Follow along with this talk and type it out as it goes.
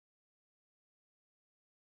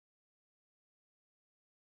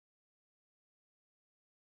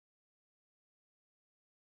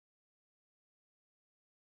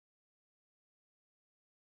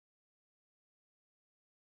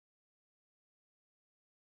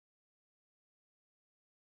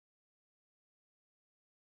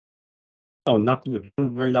Oh, not good.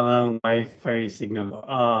 We're lang ang Wi-Fi signal.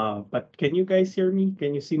 But can you guys hear me?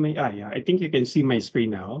 Can you see my, yeah, I think you can see my screen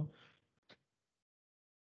now.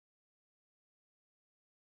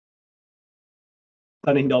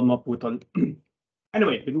 Sana hindi ako maputol.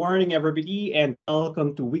 Anyway, good morning, everybody, and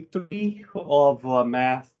welcome to week 3 of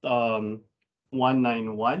Math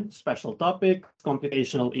 191, special topic,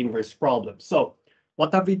 computational inverse problems. So, what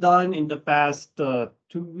have we done in the past 2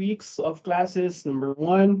 weeks of classes? Number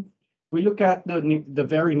one, we look at the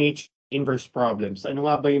very nature of inverse problems. Ano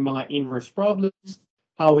nga ba yung mga inverse problems?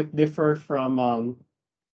 How it differ from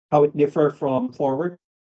forward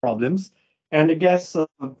problems. And I guess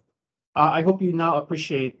I hope you now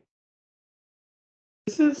appreciate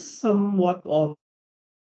this is somewhat of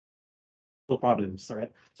problems,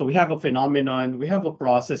 right? So we have a phenomenon, we have a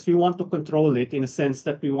process, we want to control it in a sense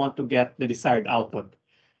that we want to get the desired output.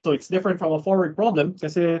 So it's different from a forward problem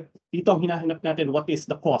kasi dito ang hinahanap natin what is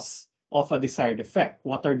the cause of a desired effect?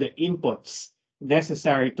 What are the inputs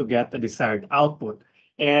necessary to get the desired output?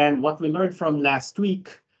 And what we learned from last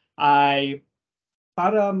week ay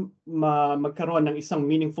para magkaroon ng isang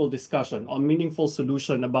meaningful discussion or meaningful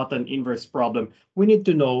solution about an inverse problem, we need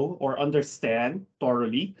to know or understand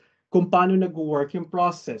thoroughly kung paano nag-work yung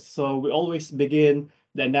process. So we always begin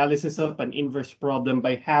the analysis of an inverse problem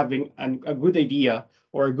by having a good idea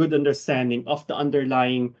or a good understanding of the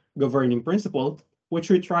underlying governing principle, which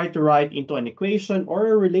we try to write into an equation or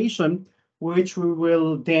a relation, which we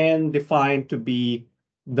will then define to be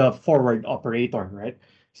the forward operator, right?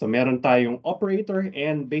 So meron tayong operator,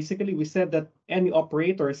 and basically we said that any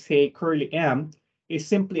operator, say curly m, is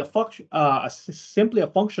simply a function,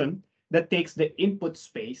 that takes the input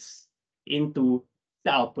space into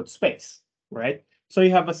the output space, right? So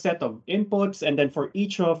you have a set of inputs, and then for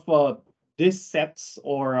each of these sets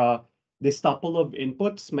or this tuple of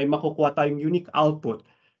inputs, may makukuha tayong unique output.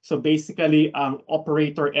 So basically, ang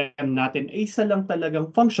operator m natin ay isa lang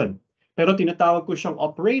talagang function. Pero tinatawag ko siyang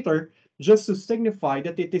operator just to signify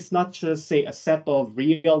that it is not just, say, a set of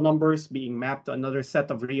real numbers being mapped to another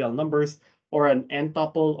set of real numbers or an n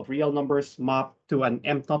tuple of real numbers mapped to an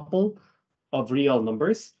m tuple of real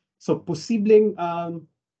numbers. So posibleng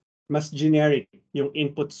mas generic yung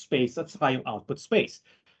input space at saka yung output space.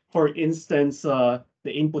 For instance,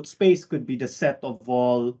 the input space could be the set of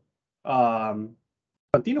all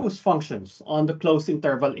continuous functions on the closed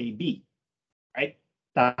interval AB, right?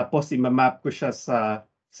 Tapos imamap ko siya sa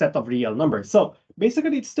set of real numbers. So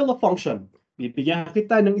basically, it's still a function. Bibigyan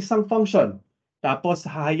kita ng isang function. Tapos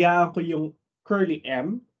hahayaan ko yung curly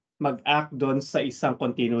m mag-act doon sa isang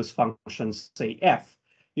continuous function, say f.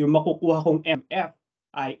 Yung makukuha kong mf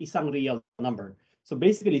ay isang real number. So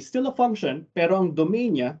basically, still a function, pero ang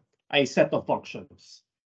domain niya ay set of functions.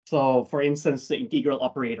 So for instance, the integral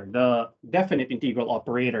operator, the definite integral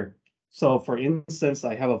operator. So for instance,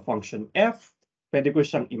 I have a function f, pwede ko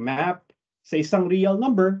siyang i-map sa isang real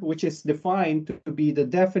number which is defined to be the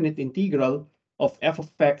definite integral of f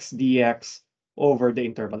of x dx over the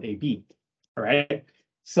interval AB. All right?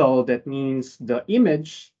 So that means the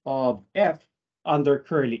image of f under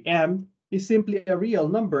curly m is simply a real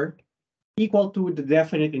number equal to the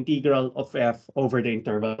definite integral of f over the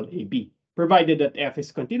interval AB, provided that f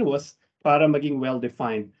is continuous para maging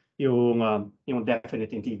well-defined yung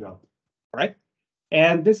definite integral. All right?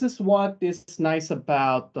 And this is what is nice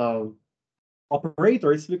about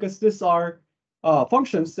operators, because these are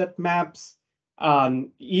functions that maps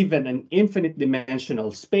even an infinite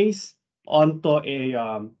dimensional space onto a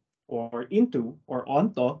or into or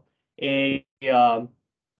onto a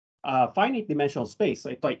finite dimensional space.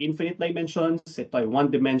 So ito ay infinite dimensions, ito ay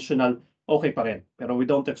one-dimensional, okay pa rin. Pero we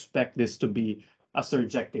don't expect this to be a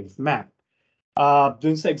surjective map.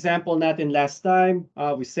 Dun sa example natin last time,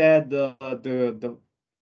 we said the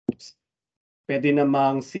pwede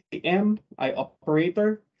namang si M ay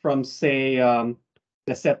operator from, say,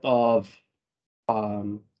 the set of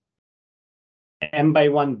m by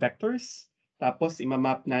 1 vectors. Tapos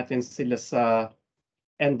imamap natin sila sa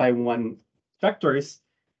n by 1 vectors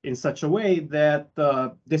in such a way that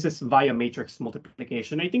this is via matrix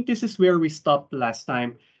multiplication. I think this is where we stopped last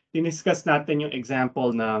time. Diniscuss natin yung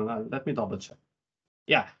example ng, let me double check.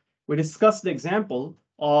 Yeah, we discussed the example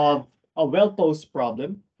of a well-posed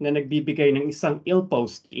problem na nagbibigay ng isang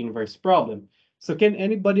ill-posed inverse problem. So can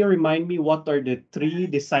anybody remind me what are the 3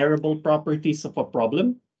 desirable properties of a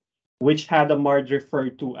problem which Hadamard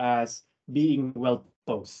referred to as being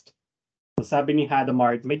well-posed? So sabi ni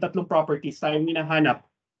Hadamard, may 3 properties tayong hinahanap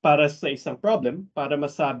para sa isang problem para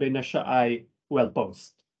masabi na siya ay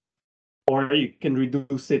well-posed. Or you can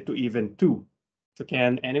reduce it to even 2. So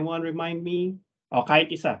can anyone remind me? O kahit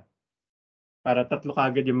isa. Para tatlo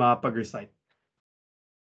kagad yung mga pag-recite.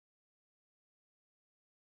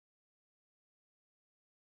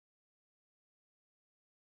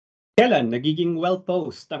 Kailan nagiging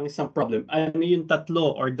well-posed ang isang problem? Ano yung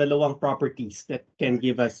tatlo or dalawang properties that can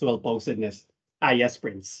give us well-posedness? Yes,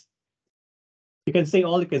 Prince. You can say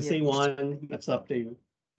all, you can say one. That's up to you.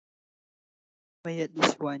 May at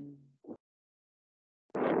least one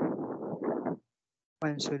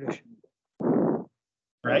solution.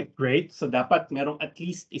 Right, great. So dapat merong at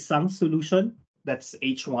least isang solution. That's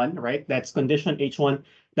H1, right? That's condition H1.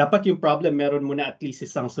 Dapat yung problem meron muna at least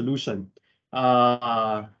isang solution.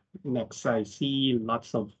 Next, I see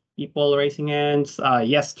lots of people raising hands.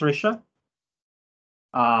 Yes, Trisha.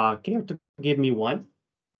 Care to give me one?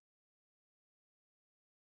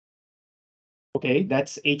 Okay,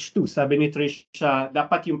 that's H2. Sabi ni Trisha,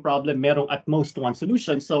 dapat yung problem merong at most one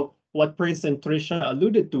solution. So what Prince and Trisha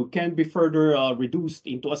alluded to can be further reduced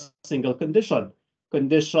into a single condition.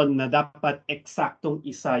 Condition na dapat eksaktong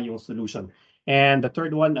isa yung solution. And the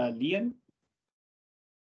third one, Lian?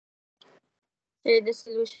 Sir, the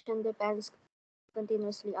solution depends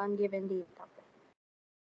continuously on given data.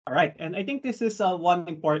 All right, and I think this is one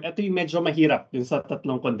important, ito yung medyo mahirap dun sa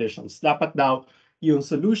tatlong conditions. Dapat daw yung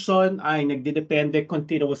solution ay nagdidepende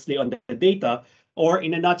continuously on the data, or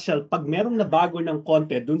in a nutshell, pag merong nabago ng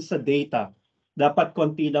konti dun sa data, dapat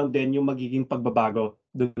konti lang din yung magiging pagbabago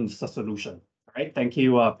dun sa solution. All right, thank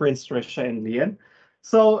you, Prince, Trisha, and Lian.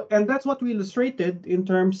 So, and that's what we illustrated in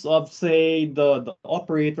terms of, say, the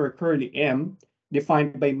operator curly M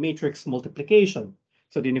defined by matrix multiplication.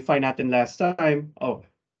 So, dinefine natin last time.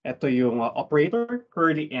 Ito yung operator,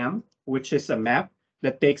 curly M, which is a map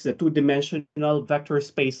that takes the two-dimensional vector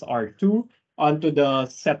space R2 onto the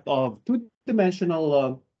set of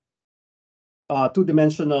two-dimensional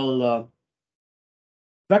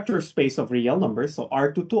vector space of real numbers, so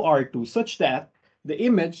R2 to R2, such that the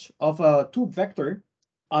image of a two vector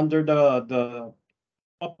under the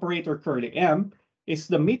operator curly M is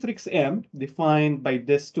the matrix M defined by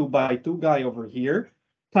this 2 by 2 guy over here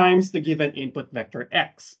times the given input vector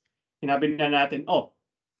X. Sinabi na natin,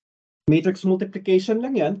 matrix multiplication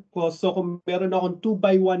lang yan. So kung meron akong 2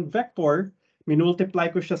 by 1 vector, minultiply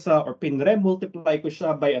ko siya or pinre-multiply ko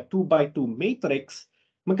siya by a 2 by 2 matrix,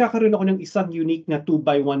 magkakaroon ako ng isang unique na 2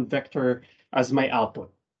 by 1 vector as my output.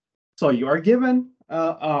 So you are given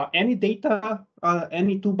any data,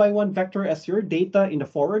 any 2 by 1 vector as your data in the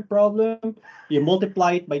forward problem. You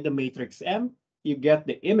multiply it by the matrix M, you get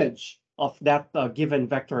the image of that given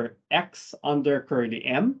vector X under curly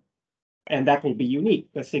M. And that will be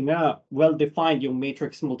unique kasi nga well-defined yung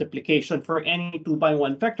matrix multiplication for any 2 by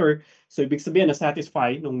 1 vector. So ibig sabihin na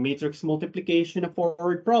satisfy ng matrix multiplication na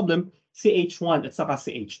forward problem si H1 at saka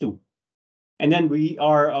si H2. And then we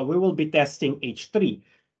will be testing H3.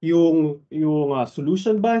 Yung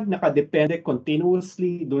solution ba nakadepende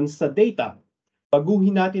continuously dun sa data?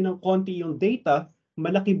 Baguhin natin ng konti yung data,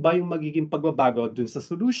 malaki ba yung magiging pagbabago dun sa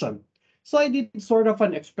solution? So I did sort of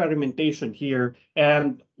an experimentation here,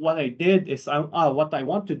 and what I did is what I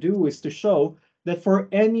want to do is to show that for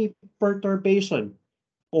any perturbation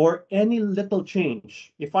or any little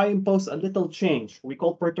change, if I impose a little change, we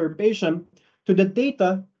call perturbation, to the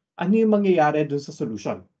data, ano yung mangyayari dun sa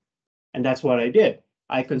solution? And that's what I did.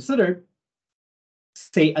 I considered,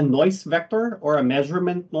 say, a noise vector or a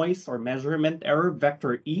measurement noise or measurement error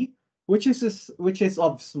vector E, which is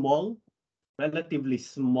of relatively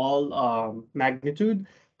small magnitude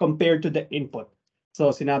compared to the input.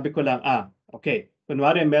 So sinabi ko lang, okay,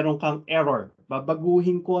 kunwari meron kang error,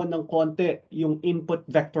 babaguhin ko ng konti yung input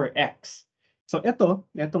vector X. So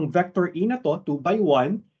itong vector E na to, 2 by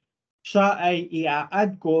 1, siya ay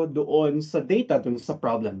i-add ko doon sa data, doon sa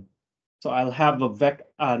problem. So I'll have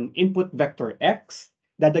an input vector X,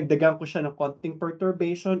 dadagdagan ko siya ng konting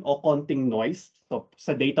perturbation o konting noise. So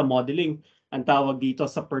sa data modeling, ang tawag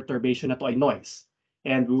dito sa perturbation na to ay noise.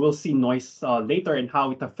 And we will see noise later and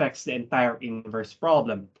how it affects the entire inverse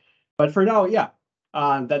problem. But for now,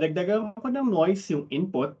 dadagdagan ko ng noise yung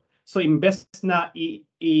input. So imbes na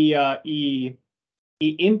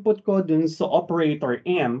i-input ko dun sa operator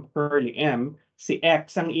M, curly M, si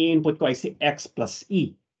X, ang i-input ko ay si X plus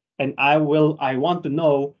E. And I want to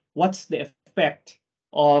know what's the effect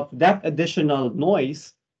of that additional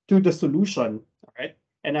noise to the solution, all right?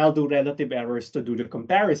 And I'll do relative errors to do the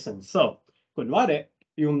comparison. So, kunwari,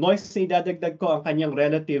 yung noise na idadagdag ko, ang kanyang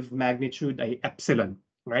relative magnitude ay epsilon,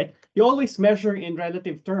 right? You always measure in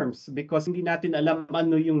relative terms because hindi natin alam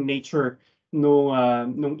ano yung nature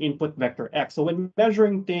nung input vector X. So when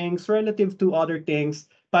measuring things relative to other things,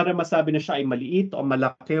 para masabi na siya ay maliit o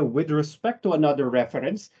malaki with respect to another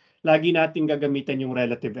reference, lagi natin gagamitan yung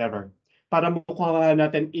relative error. para makuha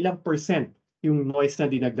natin ilang percent yung noise na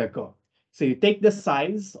dinagdag ko. So you take the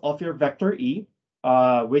size of your vector E,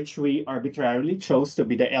 which we arbitrarily chose to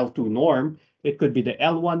be the L2 norm. It could be the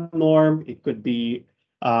L1 norm. It could be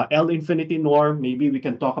L infinity norm. Maybe we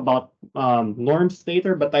can talk about norms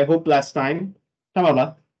later, but I hope last time, tama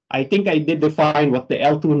ba? I think I did define what the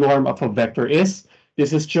L2 norm of a vector is.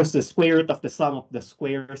 This is just the square root of the sum of the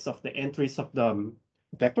squares of the entries of the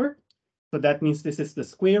vector. So that means this is the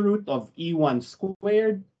square root of E1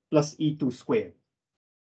 squared plus E2 squared.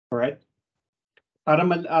 All right?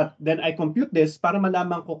 Then I compute this para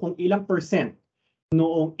malaman ko kung ilang percent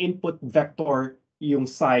noong input vector yung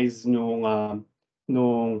size nung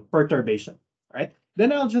perturbation. Right?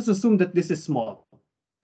 Then I'll just assume that this is small.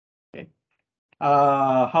 Okay.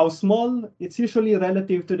 How small? It's usually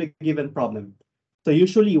relative to the given problem. So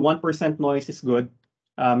usually 1% noise is good.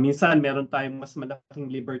 Minsan meron tayong mas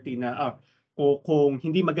malaking liberty na o kung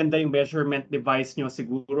hindi maganda yung measurement device nyo,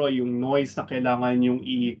 siguro yung noise na kailangan yung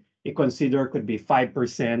i-consider could be 5%,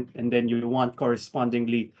 and then you want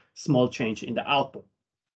correspondingly small change in the output.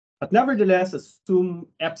 But nevertheless, assume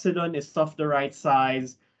epsilon is of the right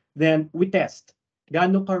size, then we test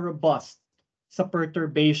gaano ka robust sa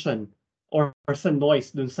perturbation or sa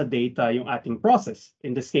noise dun sa data yung ating process.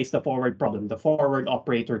 In this case, the forward problem, the forward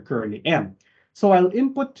operator curly M. So I'll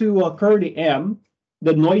input to curly M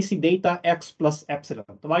the noisy data x plus epsilon.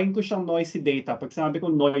 Tawagin ko siyang noisy data. Pag sinabi ko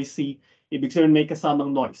noisy, ibig sabihin may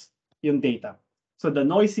kasamang noise, yung data. So the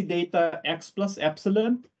noisy data x plus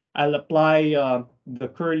epsilon, I'll apply the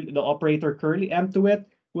operator curly M to it.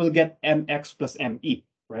 We'll get mx plus me,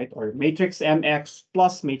 right? Or matrix mx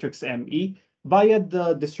plus matrix me via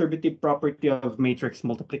the distributive property of matrix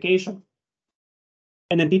multiplication.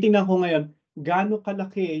 And then titingnan ko ngayon, gaano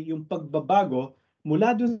kalaki yung pagbabago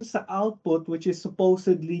mula dun sa output which is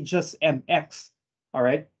supposedly just mx, all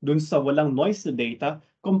right? Dun sa walang noise na data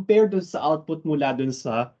compared dun sa output mula dun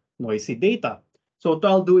sa noisy data. So what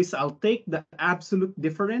I'll do is I'll take the absolute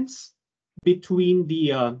difference between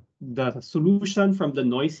the solution from the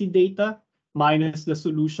noisy data minus the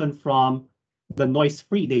solution from the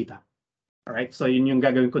noise-free data. All right, so yun yung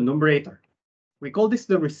gagawin ko numerator. We call this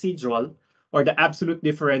the residual or the absolute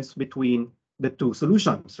difference between the two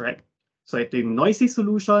solutions, right? So ito yung noisy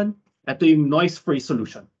solution, ito yung noise-free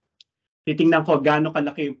solution. Titingnan ko gaano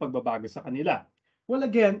kalaki yung pagbabago sa kanila. Well,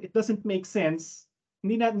 again, it doesn't make sense.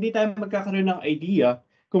 Hindi tayo magkakaroon ng idea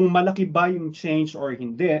kung malaki ba yung change or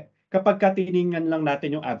hindi kapag katiningnan lang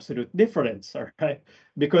natin yung absolute difference, all right?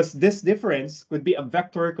 Because this difference could be a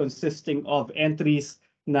vector consisting of entries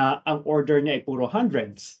na ang order niya ay puro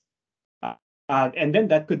hundreds. And then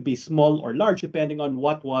that could be small or large depending on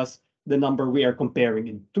what was the number we are comparing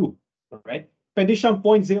it to, right? Pwede siyang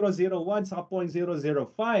 0.001 saka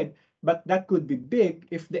 0.005, but that could be big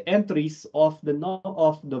if the entries of the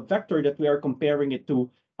vector that we are comparing it to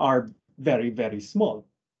are very, very small.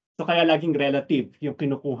 So kaya laging relative yung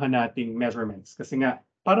kinukuha nating measurements. Kasi nga,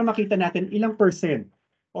 para makita natin ilang percent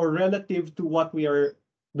or relative to what we are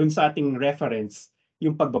dun sa ating reference,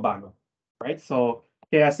 yung pagbabago, right? So,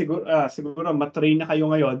 kaya siguro matrain na kayo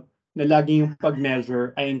ngayon na laging yung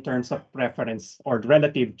pag-measure ay in terms of preference or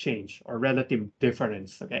relative change or relative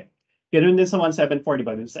difference, okay? Ganoon din sa 1740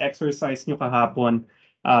 ba? Dun sa exercise nyo kahapon,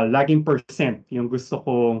 laging percent yung gusto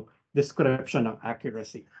kong description ng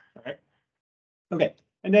accuracy, right? Okay,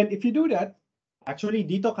 and then if you do that, actually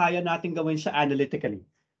dito kaya natin gawin siya analytically.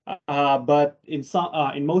 But in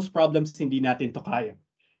most problems, hindi natin to kaya.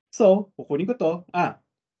 So, kukunin ko to.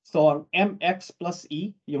 So ang mx plus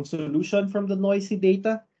e, yung solution from the noisy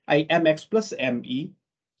data, ay mx plus me.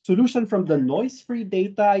 Solution from the noise-free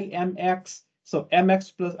data ay mx. So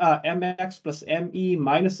mx plus me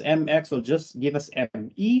minus mx will just give us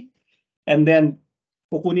me. And then,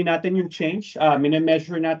 kukunin natin yung change.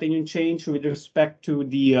 Mine-measure natin yung change with respect to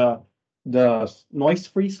the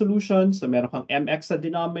noise-free solution. So meron kang mx sa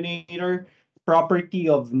denominator.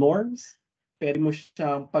 Property of norms. Pwede mo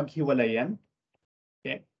siyang paghiwalayan.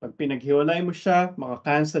 Okay. Pag pinaghiwalay mo siya,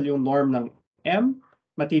 maka-cancel yung norm ng m,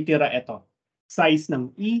 matitira ito. Size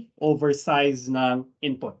ng e over size ng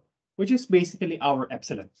input, which is basically our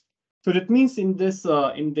epsilon. So that means in this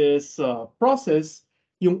process,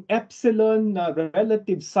 yung epsilon na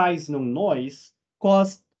relative size ng noise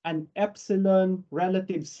caused an epsilon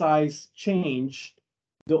relative size change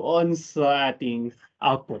doon sa ating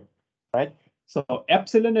output, right? So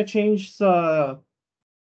epsilon na change sa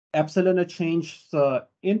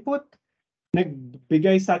input,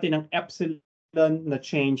 nagbigay sa atin ng epsilon na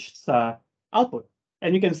change sa output.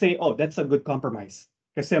 And you can say, oh, that's a good compromise.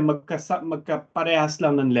 Kasi magkaparehas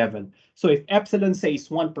lang ng level. So if epsilon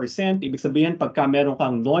says 1%, ibig sabihin pagka meron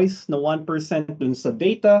kang noise na 1% dun sa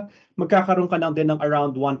data, magkakaroon ka lang din ng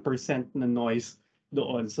around 1% na noise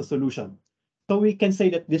doon sa solution. So we can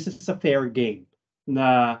say that this is a fair game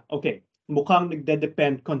na, okay, mukhang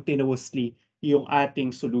nagde-depend continuously yung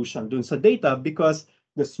ating solution dun sa data because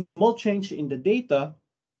the small change in the data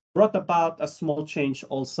brought about a small change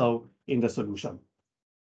also in the solution.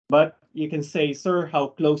 But you can say, sir,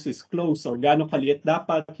 how close is close? Or gaano kaliit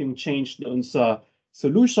dapat yung change doon sa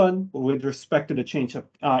solution with respect to the change of,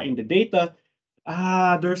 in the data?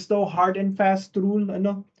 There's no hard and fast rule.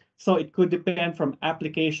 Ano? So it could depend from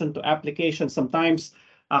application to application. Sometimes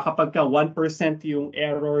kapag ka 1% yung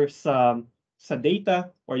error sa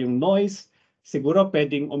data or yung noise, siguro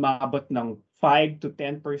pwedeng umabot ng 5 to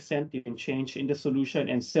 10% yung change in the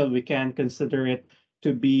solution and still we can consider it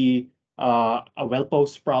to be a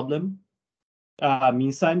well-posed problem.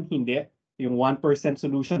 Minsan hindi. Yung 1%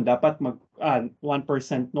 solution dapat 1%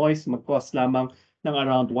 noise mag-cause lamang ng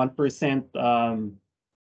around 1%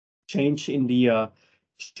 change in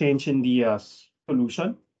the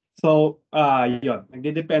solution. So yun,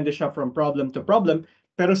 nagdedepende siya from problem to problem.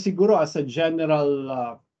 Pero siguro as a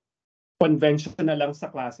general convention na lang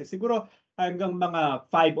sa klase, siguro hanggang mga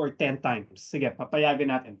 5 or 10 times. Sige, papayagan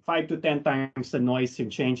natin. 5 to 10 times the noise yung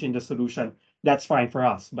change in the solution. That's fine for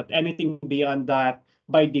us. But anything beyond that,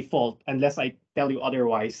 by default, unless I tell you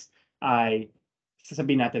otherwise, ay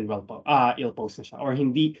sasabihin natin ill-posed na siya. Or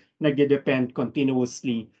hindi nagde-depend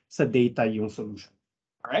continuously sa data yung solution.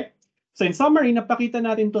 Alright? So in summary, napakita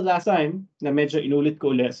natin to last time na medyo inulit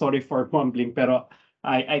ko ulit. Sorry for mumbling, pero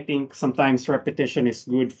I think sometimes repetition is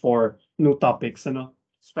good for new topics, ano?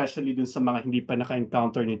 Especially dun sa mga hindi pa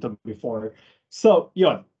naka-encounter nito before. So,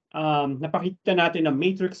 yun. Napakita natin na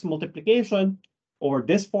matrix multiplication or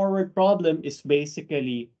this forward problem is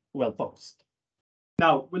basically well-posed.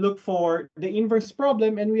 Now, we look for the inverse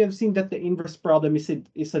problem, and we have seen that the inverse problem is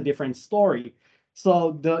a different story.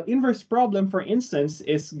 So the inverse problem, for instance,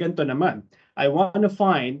 is ganito naman. I want to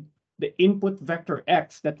find the input vector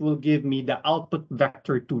x that will give me the output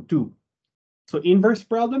vector 2, 2. So inverse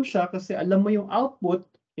problem siya kasi alam mo yung output,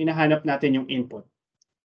 hinahanap natin yung input.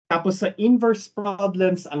 Tapos sa inverse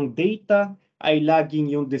problems, ang data ay laging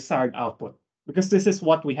yung desired output. Because this is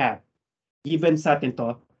what we have. Given sa atin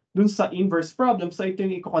to, dun sa inverse problem, so ito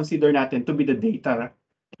yung i-consider natin to be the data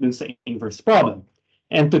dun sa inverse problem.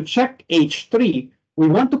 And to check H3, we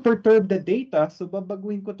want to perturb the data, so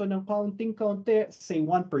babaguhin ko to ng kaunting-kaunti, say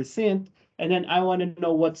 1%, and then I want to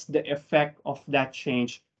know what's the effect of that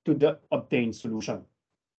change to the obtained solution.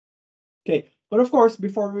 Okay, but of course,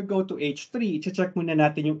 before we go to H3, i-check muna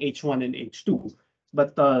natin yung H1 and H2.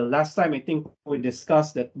 But last time, I think we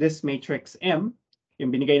discussed that this matrix M,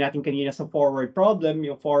 yung binigay natin kanina sa forward problem,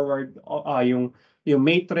 yung forward, yung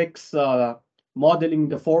matrix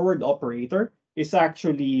modeling the forward operator is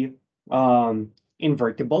actually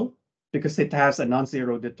invertible because it has a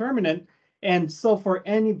non-zero determinant. And so for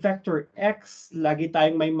any vector x, lagi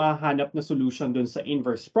tayong may mahanap na solution dun sa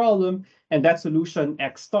inverse problem. And that solution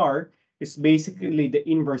x star is basically the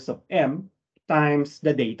inverse of m times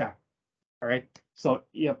the data. All right? So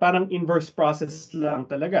yeah, parang inverse process lang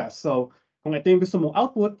talaga. So kung ito yung gusto mong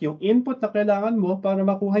output, yung input na kailangan mo para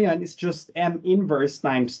makuha yan is just m inverse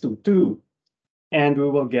times 2, 2. And we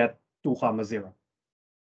will get 2, 0.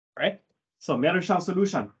 Right? So meron siyang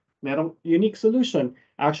solution. Merong unique solution.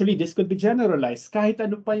 Actually, this could be generalized. Kahit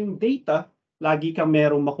ano pa yung data, lagi kang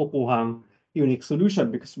merong makukuhang unique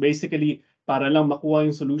solution because basically, para lang makuha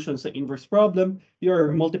yung solution sa inverse problem,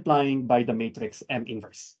 you're multiplying by the matrix M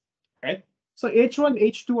inverse. Right? So H1,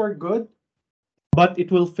 H2 are good, but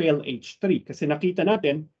it will fail H3 kasi nakita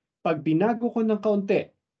natin, pag binago ko ng kaunti,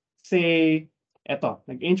 say, eto,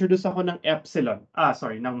 nag-introduce ako ng epsilon,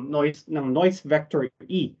 ng noise vector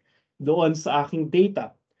E doon sa aking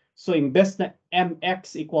data. So, imbes na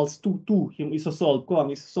mx equals 2, 2, yung isosolve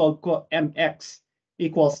ko, mx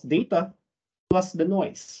equals data plus the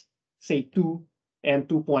noise, say 2 and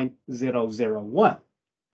 2.001.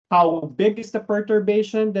 How big is the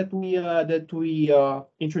perturbation that we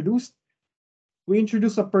introduced? We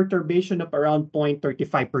introduced a perturbation of around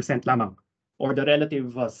 0.35% lamang, or the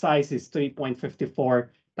relative size is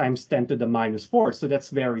 3.54 times 10 to the minus 4. So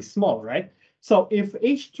that's very small, right? So if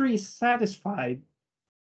H3 is satisfied,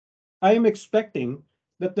 I am expecting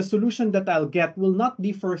that the solution that I'll get will not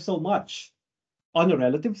differ so much on a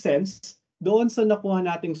relative sense doon sa nakuha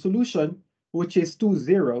nating solution, which is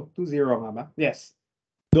 2.0 nga ba? Yes.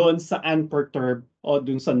 Doon sa unperturbed o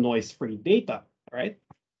doon sa noise-free data, right?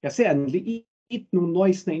 Kasi ang liit nung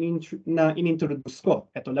noise na inintroduce ko.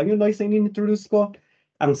 Ito lang yung noise na inintroduce ko.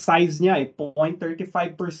 ang size niya ay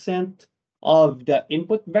 0.35% of the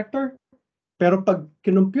input vector. Pero pag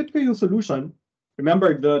kinompute ko yung solution,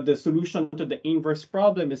 remember the solution to the inverse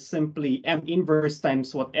problem is simply M inverse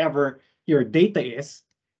times whatever your data is.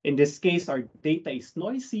 In this case, our data is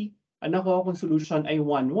noisy. Ang nakuha kong solution ay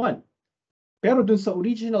 1, 1. Pero dun sa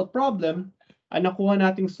original problem, ang nakuha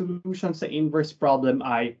nating solution sa inverse problem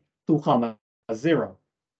ay 2, 0.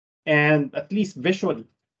 And at least visually,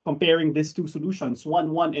 comparing these two solutions,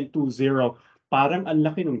 1, 1 and 2, 0, parang ang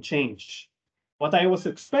laki ng change. What I was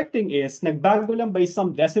expecting is, nagbago lang by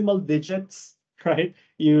some decimal digits, right?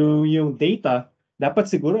 Yung data, dapat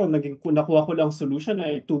siguro nakuha ko lang solution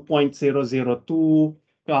ay 2.002,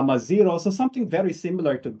 0. So something very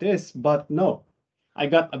similar to this, but no. I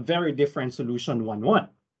got a very different solution, 1, 1.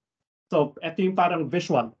 So ito yung parang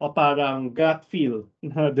visual o parang gut feel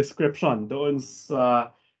na description doon sa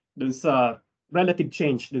relative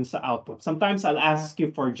change doon sa output. Sometimes I'll ask you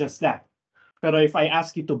for just that. Pero if I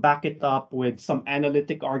ask you to back it up with some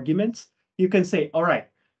analytic arguments, you can say, all right,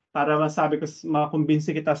 para masabi ko,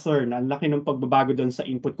 makumbinsi kita, sir, na ang laki ng pagbabago doon sa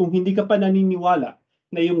input. Kung hindi ka pa naniniwala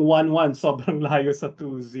na yung 1, 1 sobrang layo sa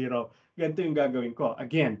 2, 0, ganito yung gagawin ko.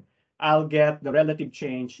 Again, I'll get the relative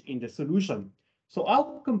change in the solution. So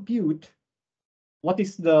I'll compute what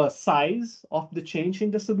is the size of the change in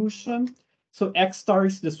the solution. So X star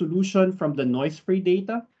is the solution from the noise-free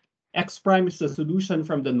data. X prime is the solution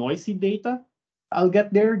from the noisy data. I'll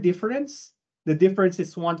get their difference. The difference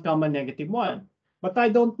is 1, -1. But I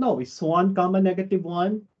don't know, is 1,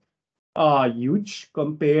 -1 huge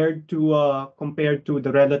compared to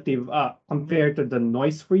the relative compared to the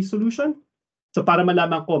noise-free solution? So para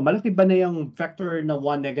malaman ko, malaki ba na yung vector na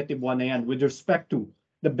 1, -1 na yan with respect to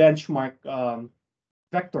the benchmark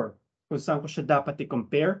vector kung saan ko siya dapat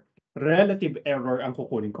i-compare, relative error ang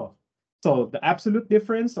kukunin ko. So the absolute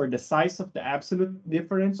difference or the size of the absolute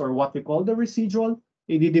difference or what we call the residual,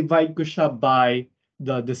 i-divide ko siya by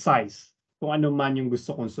the size, kung ano man yung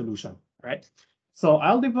gusto kong solution, right? So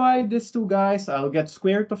I'll divide these two guys. I'll get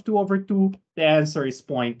square root of 2 over 2. The answer is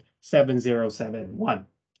 0.7071,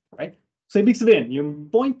 right? So ibig sabihin, yung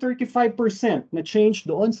 0.35% na change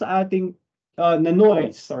doon sa ating na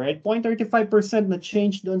noise, all right? 0.35% na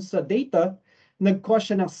change doon sa data, nag-cause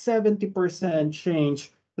siya ng 70%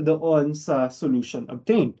 change doon sa solution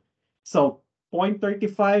obtained. So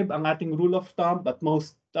 0.35 ang ating rule of thumb, at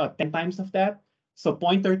most 10 times of that. So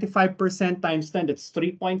 0.35% times 10, that's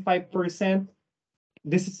 3.5%.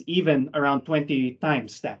 This is even around 20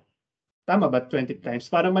 times that. Tama ba? 20 times.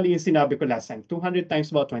 Parang mali yung sinabi ko last time. 200 times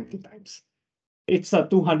about 20 times. It's a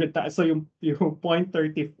 200 times. So yung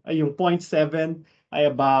 0.30, yung 0.7 ay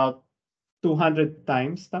about 200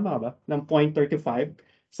 times. Tama ba? Ng 0.35.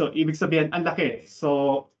 So ibig sabihin, ang laki.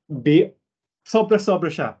 So sobra-sobra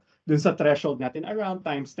siya dun sa threshold natin. Around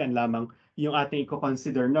times 10 lamang yung ating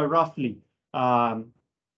i-consider na roughly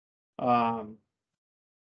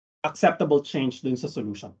acceptable change dun sa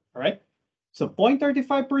solution. All right? So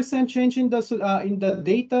 0.35% change in the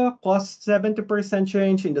data costs 70%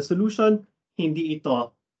 change in the solution. Hindi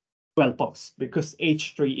ito well posed because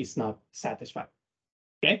H3 is not satisfied.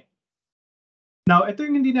 Okay? Now, ito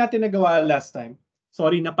yung hindi natin nagawa last time.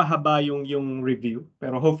 Sorry, napahaba yung review,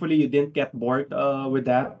 pero hopefully you didn't get bored with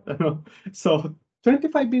that. So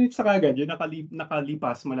 25 minutes sa kagad, yung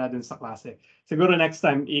nakalipas mula dun sa klase. Siguro next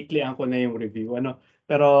time, i-clear ko na yung review.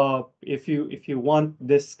 Pero if you want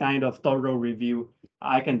this kind of thorough review,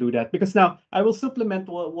 I can do that. Because now, I will supplement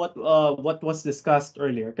what was discussed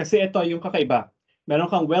earlier. Kasi ito yung kakaiba. Meron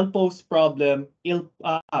kang well-posed problem,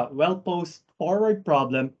 well-posed forward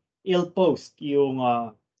problem, ill-posed yung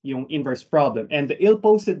inverse problem. And the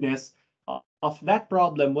ill-postedness of that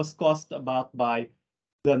problem was caused about by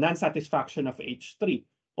the non-satisfaction of H3.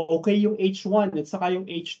 Okay yung H1 at saka yung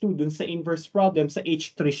H2 dun sa inverse problem, sa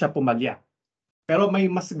H3 siya pumalya. Pero may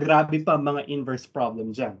mas grabe pa mga inverse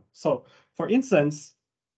problem dyan. So, for instance,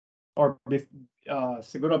 or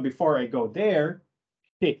siguro before I go there,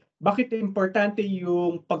 okay, bakit importante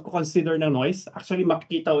yung pag-consider ng noise? Actually,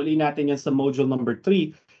 makikita uli natin yan sa module number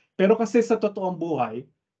 3. Pero kasi sa totoong buhay,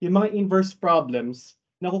 yung mga inverse problems,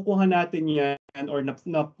 nakukuha natin yan or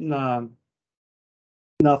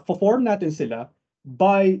na-form natin sila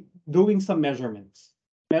by doing some measurements.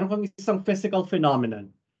 Meron kang isang physical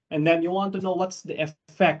phenomenon. And then you want to know what's the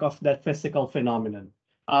effect of that physical phenomenon.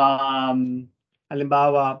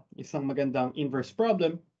 Halimbawa, isang magandang inverse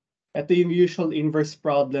problem. Ito yung usual inverse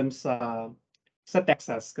problem sa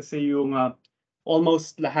Texas. Kasi yung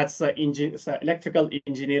almost lahat sa electrical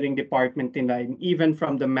engineering department nila, and even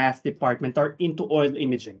from the math department, are into oil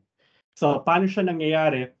imaging. So, paano siya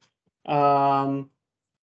nangyayari?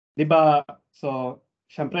 Di ba? So,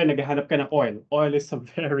 syempre naghahanap ka ng oil. Oil is a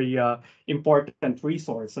very important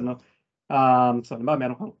resource. Ano? So, diba,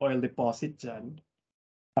 meron kang oil deposit dyan.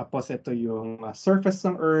 Tapos ito yung surface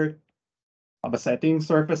ng Earth. Basta ito yung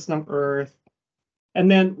surface ng Earth. And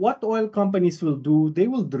then what oil companies will do, they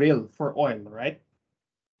will drill for oil, right?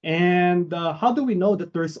 And how do we know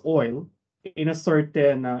that there's oil in a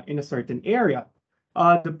certain area?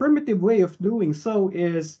 The primitive way of doing so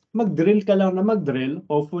is mag-drill ka lang na mag-drill.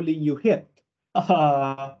 Hopefully you hit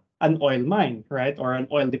an oil mine, right? Or an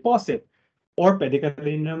oil deposit. Or pwede ka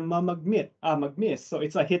rin na mag-miss. So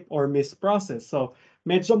it's a hit or miss process. So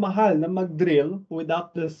medyo mahal na mag-drill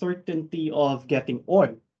without the certainty of getting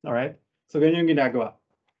oil. All right? So ganyan yung ginagawa.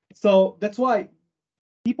 So that's why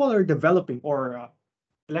people are developing, or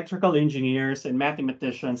electrical engineers and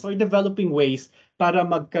mathematicians are developing ways para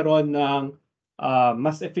magkaroon ng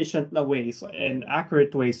mas efficient na ways and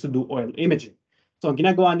accurate ways to do oil imaging. So ang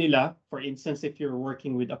ginagawa nila, for instance, if you're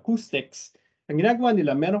working with acoustics, ang ginagawa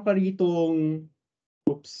nila, meron ka ditong,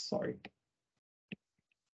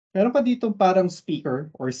 meron ka ditong parang speaker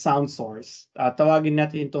or sound source. Tawagin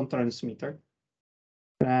natin itong transmitter.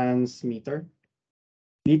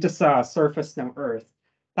 Dito sa surface ng Earth.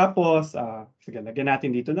 Tapos, sige, lagyan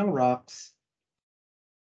natin dito ng rocks.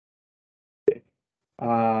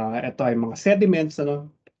 Ito ay mga sediments.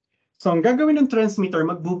 Ano? So, ang gagawin ng transmitter,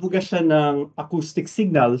 magbubuga siya ng acoustic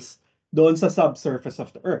signals doon sa subsurface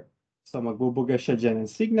of the Earth. So, magbubuga siya dyan ng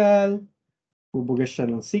signal, bubuga siya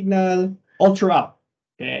ng signal, all throughout.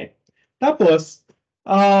 Okay? Tapos,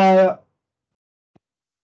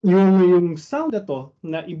 yung sound na to,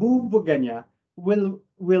 na ibubuga niya, will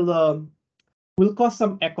cause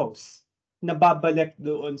some echoes na babalik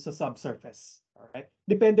doon sa subsurface. Alright?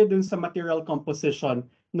 Depende doon sa material composition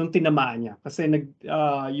nung tinamaan niya. Kasi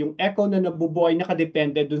yung echo na nabubuhay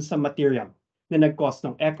nakadepende doon sa material na nag-cause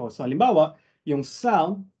ng echo. So halimbawa, yung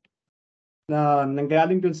sound na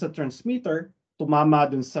nanggaling doon sa transmitter, tumama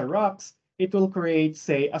doon sa rocks, it will create,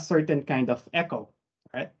 say, a certain kind of echo.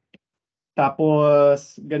 Alright?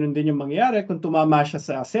 Tapos, ganun din yung mangyayari kung tumama siya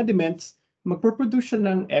sa sediments, magproduce siya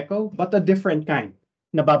ng echo, but a different kind,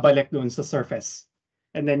 na babalik doon sa surface.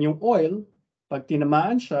 And then yung oil, pag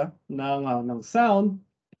tinamaan siya ng sound,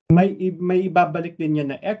 may ibabalik din niya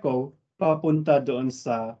na echo papunta doon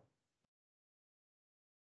sa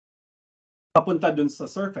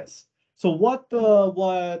surface. So what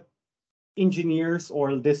engineers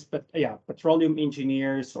or petroleum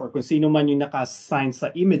engineers or kung sino man yung naka-assign sa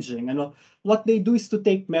imaging, what they do is to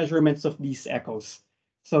take measurements of these echoes.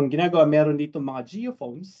 So ang ginagawa, meron dito mga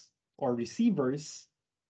geophones or receivers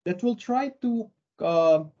that will try to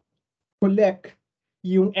collect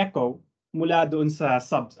yung echo mula doon sa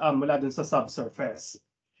subsurface.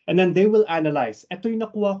 And then they will analyze. Ito yung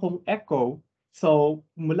nakuha kong echo. So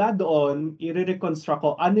mula doon, i-reconstruct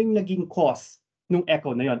ko ano yung naging cause ng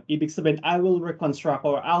echo na yon. Ibig sabihin, I will reconstruct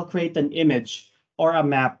or I'll create an image or a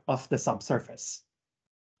map of the subsurface.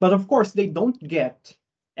 But of course, they don't get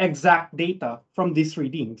exact data from these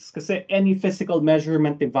readings kasi any physical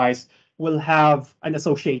measurement device will have an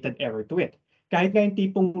associated error to it. Kahit nga yung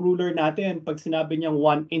tipong ruler natin, pag sinabi niyang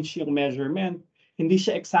 1 inch yung measurement, hindi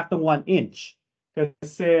siya eksaktong 1 inch.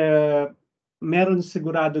 Kasi meron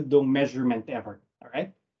sigurado dong measurement error.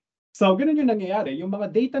 Alright? So, ganun yung nangyayari. Yung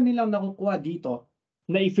mga data nilang nakukuha dito,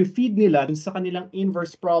 na i-feed nila dun sa kanilang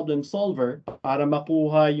inverse problem solver para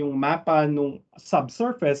makuha yung mapa ng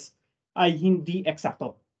subsurface ay hindi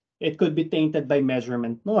eksakto. It could be tainted by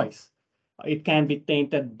measurement noise. It can be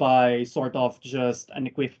tainted by sort of just an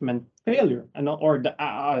equipment failure, or the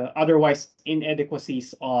otherwise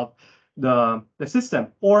inadequacies of the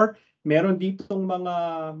system. Or meron ditong mga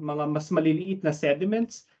mas maliliit na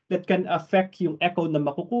sediments that can affect yung echo na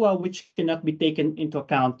makukuha which cannot be taken into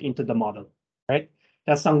account into the model. Right?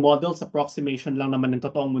 Kasi ang models, approximation lang naman ng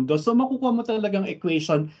totoong mundo. So makukuha mo talagang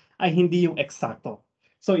equation ay hindi yung eksakto.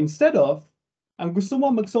 So instead of, ang gusto mo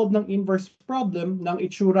mag-solve ng inverse problem ng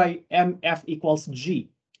itsura ay MF equals G.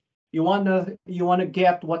 You wanna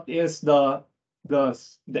get what is the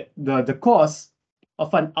cause of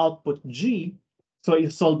an output G. So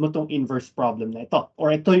i-solve mo tong inverse problem na ito. Or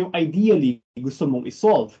ito yung ideally gusto mong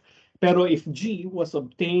i-solve. Pero if G was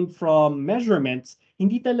obtained from measurements,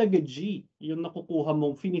 hindi talaga G yung nakukuha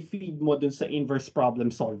mong feed mo dun sa inverse problem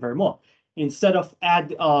solver mo. Instead of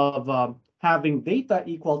having data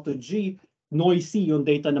equal to G, noisy yung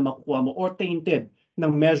data na makukuha mo or tainted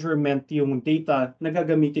ng measurement yung data na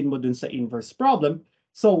gagamitin mo dun sa inverse problem.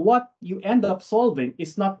 So what you end up solving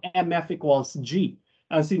is not MF equals G.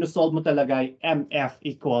 Ang sinusolve mo talaga ay MF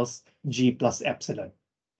equals G plus epsilon.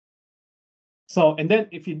 So, and then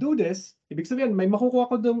if you do this, ibig sabihin, may makukuha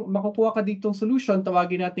ka ditong solution,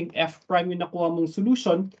 tawagin nating F prime yung nakuha mong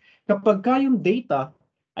solution, kapag yung data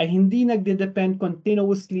ay hindi nagde-depend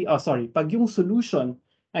continuously, pag yung solution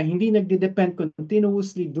ay hindi nagde-depend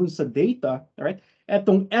continuously dun sa data, right?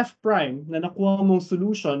 Etong F prime na nakuha mong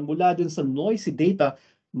solution mula dun sa noisy data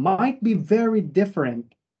might be very different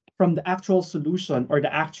from the actual solution or the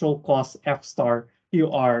actual cost F star you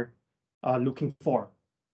are looking for.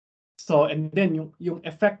 So, and then yung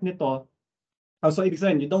effect nito, so ibig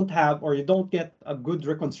sabihin, you don't have or you don't get a good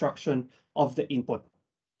reconstruction of the input.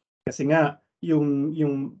 Kasi nga, yung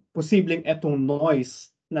posibleng etong noise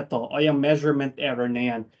na to o yung measurement error na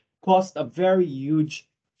yan caused a very huge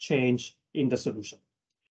change in the solution.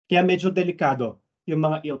 Kaya medyo delikado yung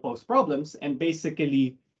mga ill-posed problems, and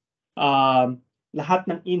basically, lahat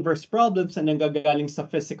ng inverse problems na nanggagaling sa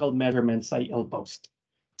physical measurements ay ill-posed.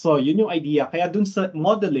 So, yun yung idea. Kaya dun sa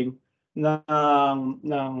modeling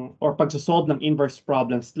or pagsosolve ng inverse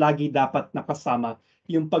problems, lagi dapat nakasama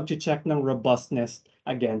yung pag-check ng robustness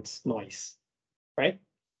against noise. Right?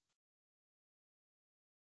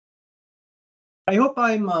 I hope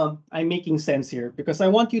I'm making sense here, because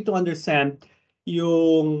I want you to understand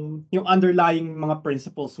yung underlying mga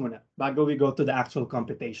principles muna bago we go to the actual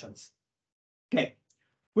computations. Okay.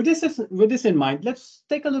 With this in mind, let's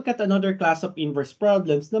take a look at another class of inverse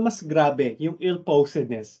problems na mas grabe, yung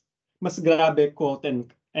ill-posedness. Mas grabe, quote and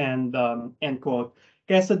end quote,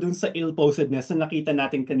 kesa dun sa ill-posedness na nakita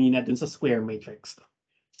natin kanina dun sa square matrix.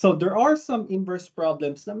 So there are some inverse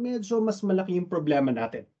problems na medyo mas malaki yung problema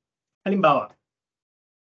natin. Halimbawa,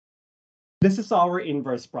 this is our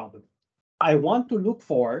inverse problem. I want to look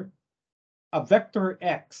for a vector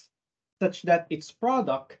x such that its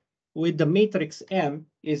product with the matrix M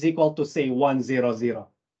is equal to, say, 1, 0, 0.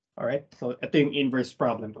 All right, so ito yung inverse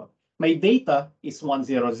problem ko. My data is 1,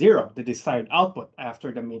 0, 0, the desired output after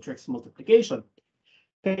the matrix multiplication.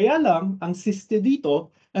 Kaya lang, ang siste dito,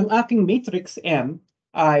 ang aking matrix M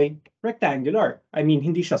ay rectangular. I mean,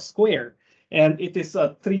 hindi siya square. And it is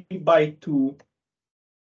a 3 by 2.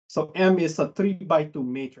 So M is a 3 by 2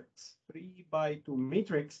 matrix. 3 by 2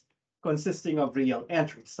 matrix consisting of real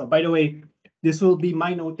entries. So by the way, this will be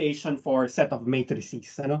my notation for set of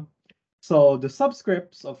matrices. Ano? So the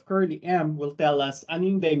subscripts of curly M will tell us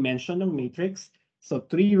anong dimension ng matrix. So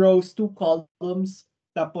 3 rows, 2 columns,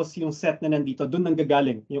 tapos yung set na nandito, dun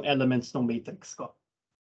nanggagaling yung elements ng matrix ko.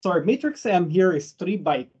 So our matrix M here is 3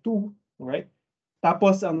 by 2, right?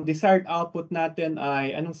 Tapos ang desired output natin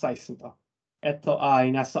ay, anong size nito? Ito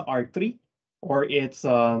ay nasa R3, or it's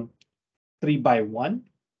 3 by 1.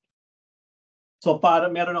 So para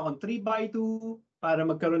meron akong 3 by 2, para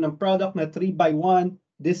magkaroon ng product na 3 by 1,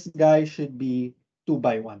 this guy should be 2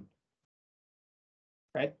 by 1.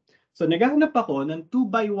 Right? So naghahanap ako ng 2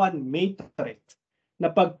 by 1 matrix na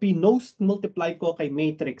pag pinost multiply ko kay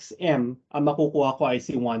matrix M, ang makukuha ko ay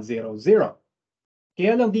si 1, 0, 0.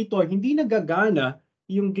 Kaya lang dito, hindi nagagana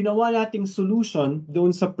yung ginawa nating solution doon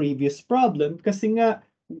sa previous problem kasi nga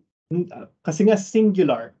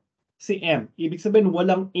singular si M. Ibig sabihin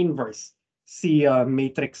walang inverse si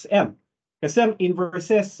matrix M. Kasi ang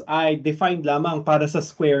inverses ay defined lamang para sa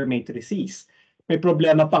square matrices. May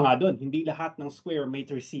problema pa nga doon. Hindi lahat ng square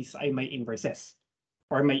matrices ay may inverses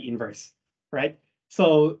or may inverse. Right?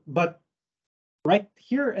 So, but right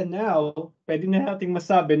here and now, pwede na nating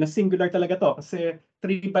masabi na singular talaga to kasi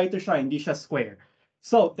 3 by 2 siya, hindi siya square.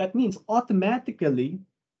 So, that means automatically,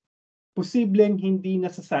 posibleng hindi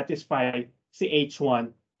nasa-satisfy si H1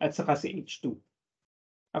 at saka si H2.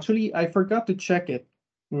 Actually, I forgot to check it.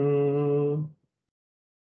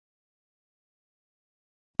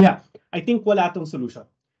 Yeah, I think wala tong solution.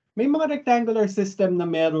 May mga rectangular system na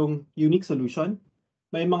merong unique solution.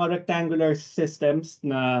 May mga rectangular systems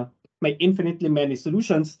na may infinitely many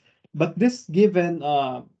solutions. But this given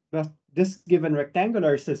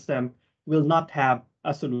rectangular system will not have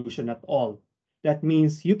a solution at all. That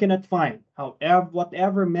means you cannot find,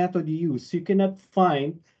 whatever method you use, you cannot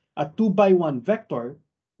find a 2 by 1 vector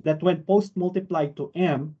that when post multiplied to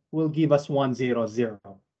M will give us 1, 0, 0.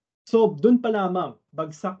 So dun pa lamang,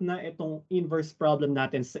 bagsak na itong inverse problem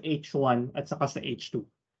natin sa H1 at saka sa H2.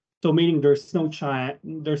 So meaning there's no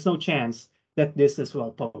chance that this is well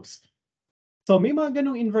posed. So may mga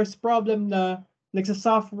ganong inverse problem na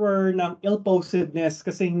nagsasuffer ng ill-posedness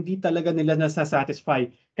kasi hindi talaga nila nasa-satisfy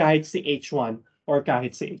kahit si H1 or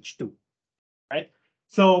kahit si H2. Right?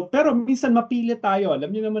 So, pero minsan mapili tayo.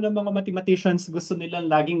 Alam niyo naman ng mga mathematicians, gusto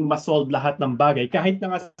nilang laging masolve lahat ng bagay. Kahit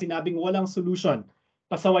na nga sinabing walang solution,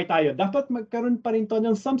 pasaway tayo. Dapat magkaroon pa rin to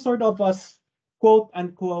ng some sort of a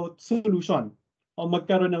quote-unquote solution o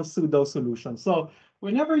magkaroon ng pseudo-solution. So,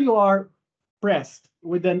 whenever you are pressed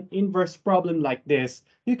with an inverse problem like this,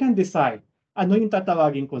 you can decide ano yung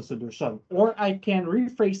tatawagin kong solution. Or I can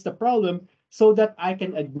rephrase the problem so that I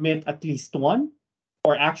can admit at least one,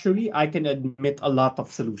 or actually, I can admit a lot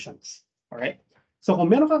of solutions. All right? So kung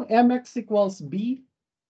meron kang mx equals b,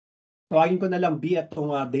 tawagin ko na lang b at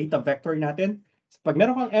itong data vector natin. So pag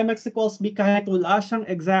meron kang mx equals b, kahit wala siyang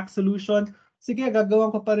exact solution, sige,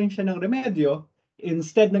 gagawin ko pa rin siya ng remedyo.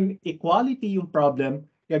 Instead ng equality yung problem,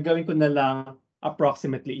 gagawin ko na lang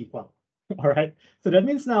approximately equal. All right? So that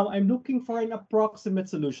means now I'm looking for an approximate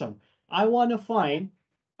solution. I want to find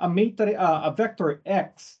a vector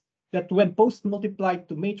x that when post-multiplied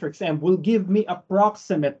to matrix M will give me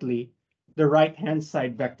approximately the right-hand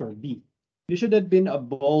side vector b. This should have been a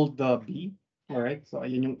bold b. All right? So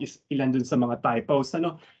ayun yung ilan dun sa mga typos.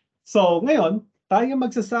 Ano? So ngayon, tayo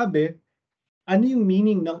magsasabi, ano yung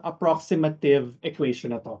meaning ng approximative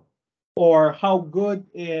equation na to? Or how good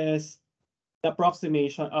is the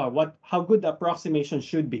approximation, how good the approximation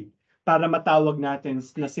should be para matawag natin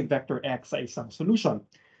na si vector x ay isang solution.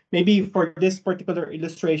 Maybe for this particular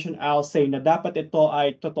illustration, I'll say na dapat ito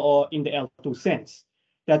ay totoo in the L2 sense.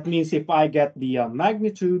 That means if I get the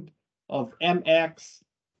magnitude of mx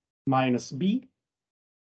minus b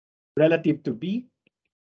relative to b,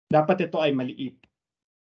 dapat ito ay maliit.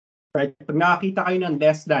 Right? Pag nakakita kayo ng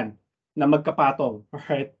less than na magkapatong,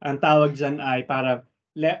 right? Ang tawag dyan ay para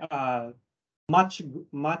much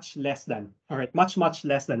less than, all right? Much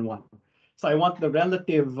less than 1. So I want the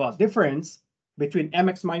relative difference between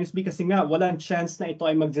mx minus b kasi nga walang chance na ito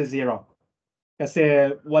ay magze-zero.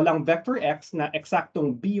 Kasi walang vector x na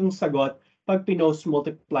eksaktong b yung sagot pag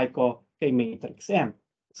pinost-multiply ko kay matrix M.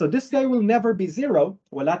 So this guy will never be zero.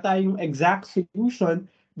 Wala tayong exact solution,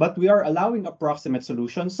 but we are allowing approximate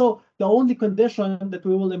solution. So the only condition that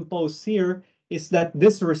we will impose here is that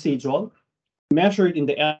this residual, measured in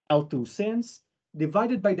the L2 sense,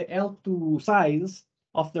 divided by the L2 size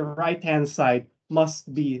of the right-hand side must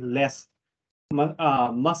be much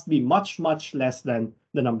less than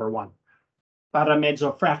the number 1. Para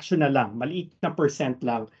medyo fraction na lang, maliit na percent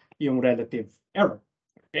lang yung relative error.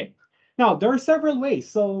 Okay? Now, there are several ways.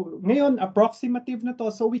 So ngayon, approximative na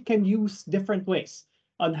to, so we can use different ways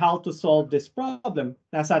on how to solve this problem.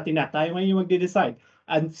 Nasa atin na, tayo ngayon yung magde-decide.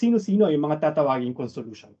 And sino-sino yung mga tatawagin kong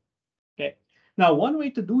solution. Okay? Now, one way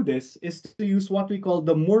to do this is to use what we call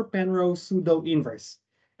the Moore-Penrose pseudo-inverse.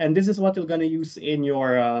 And this is what you're going to use in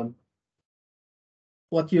your,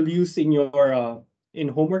 in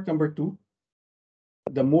homework number 2.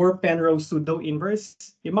 The Moore-Penrose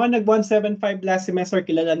pseudo-inverse. Yung mga nag-175 last semester,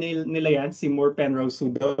 kilala nila yan, si Moore-Penrose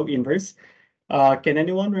pseudo-inverse. Can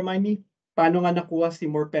anyone remind me? Paano nga nakuha si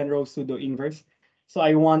Moore-Penrose pseudo-inverse? So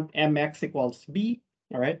I want mx equals b.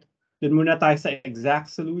 All right. Dun muna tayo sa exact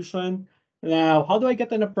solution. Now, how do I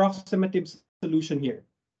get an approximative solution here?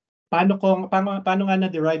 Paano nga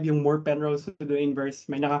na-derive yung Moore-Penrose pseudo-inverse?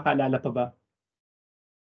 May nakakaalala pa ba?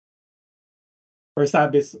 Or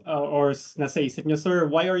or nasa isip nyo, sir,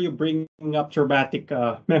 why are you bringing up traumatic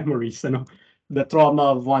memories? Ano? The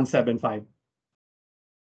trauma of 175.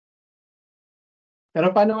 Pero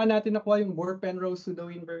paano nga natin nakuha yung Moore-Penrose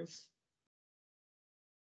pseudo-inverse?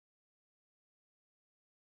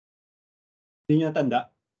 Hindi nyo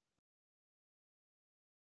natanda?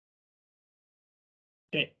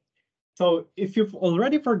 Okay. So if you've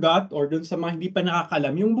already forgot, or dun sa mga hindi pa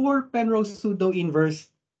nakakalam, yung Moore-Penrose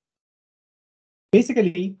pseudo-inverse,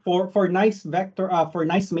 basically, for nice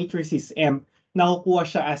matrices M, nakukuha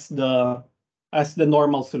siya as the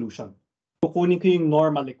normal solution. Kukunin ko yung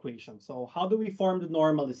normal equation. So how do we form the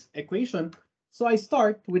normal equation? So I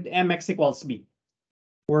start with mx equals b,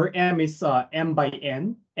 where m is m by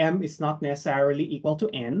n. M is not necessarily equal to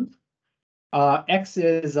n. X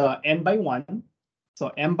is n by 1. So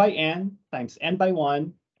m by n times n by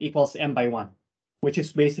 1 equals m by 1, which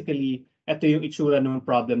is basically, ito yung itsura ng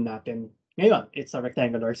problem natin. Ngayon, it's a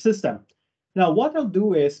rectangular system. Now, what I'll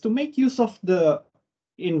do is to make use of the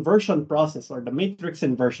inversion process or the matrix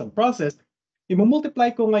inversion process,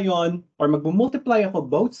 i-multiply ko ngayon or mag-multiply ako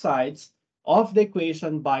both sides of the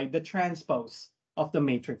equation by the transpose of the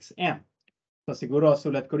matrix M. So siguro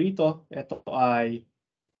sulat ko rito, ito ay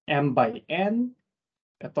m by n,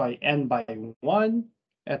 ito ay n by 1,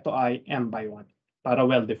 ito ay m by 1, para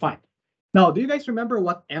well-defined. Now, do you guys remember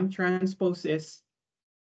what M transpose is?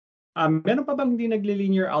 Meron pa bang hindi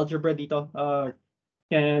nagli-linear algebra dito?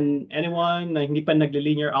 Can anyone na hindi pa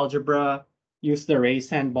nagli-linear algebra use the raise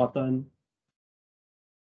hand button?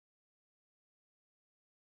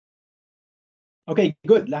 Okay,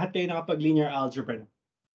 good. Lahat kayo nakapag-linear algebra.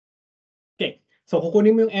 Okay, so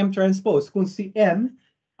kukunin mo yung M transpose. Kung si M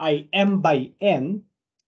ay M by N,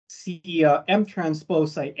 si M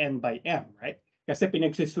transpose ay N by M, right? Kasi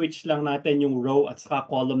pinag-switch lang natin yung row at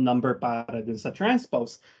saka column number para dun sa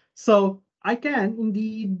transpose. So, I can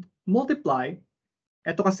indeed multiply.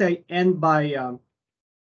 Ito kasi ay N by,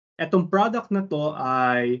 etong product na to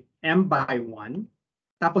ay M by 1.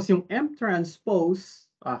 Tapos yung M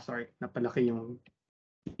transpose, sorry, napalaki yung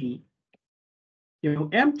T.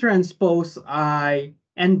 Yung M transpose ay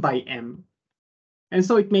N by M. And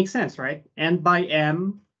so it makes sense, right? N by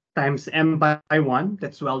M times M by 1,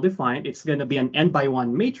 that's well defined. It's going to be an N by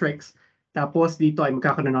 1 matrix. Tapos dito ay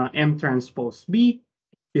magkakaroon ng M transpose B.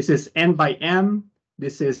 This is N by M.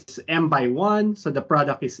 This is M by 1. So the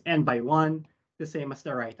product is N by 1, the same as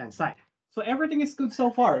the right-hand side. So everything is good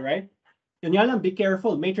so far, right? Yun nga lang, be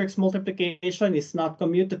careful. Matrix multiplication is not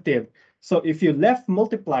commutative. So if you left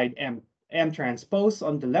multiplied M transpose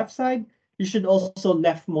on the left side, you should also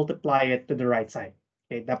left multiply it to the right side.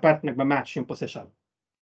 Okay, dapat nagmamatch yung position.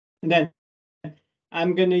 And then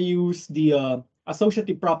I'm going to use the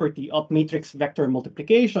associative property of matrix vector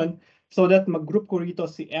multiplication so that mag-group ko rito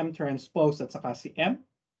si M transpose at saka si M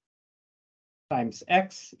times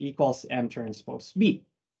X equals M transpose B.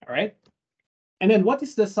 All right? And then what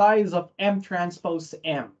is the size of M transpose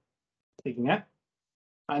M? Sige nga.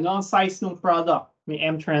 Ano ang size ng product ni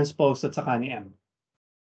M transpose at saka ni M?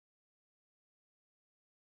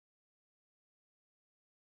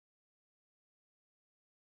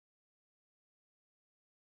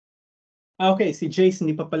 Okay, si Jace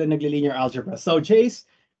hindi pa pala nagle-linear algebra. So Jace,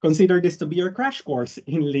 consider this to be your crash course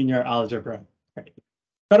in linear algebra. Right.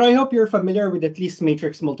 Pero I hope you're familiar with at least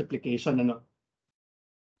matrix multiplication. Ano?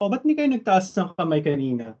 O, ba't hindi kayo nagtaas ng kamay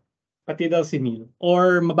kanina? Pati daw si Neil.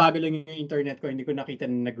 Or mabagal lang yung internet ko, hindi ko nakita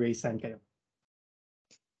na nag-raise hand kayo.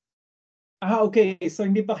 Okay. So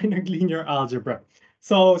hindi pa kayo nag-linear algebra.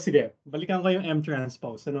 So sige, balikan ko yung M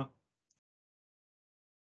transpose. Ano?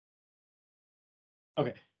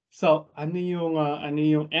 Okay. So, ano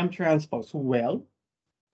yung M transpose? Well,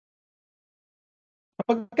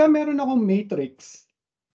 kapag meron akong matrix,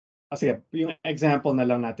 sige, yung example na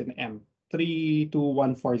lang natin, M, 3, 2,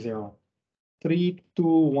 1, 4, 0. 3, 2,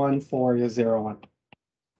 1, 4, 0, 1.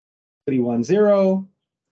 3, 1, 0,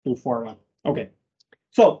 2, 4, 1. Okay.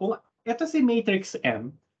 So, kung ito si matrix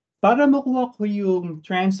M, para makuha ko yung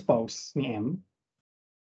transpose ni M,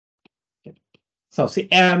 so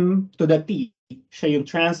si M to the T, siya yung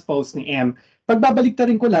transpose ni M.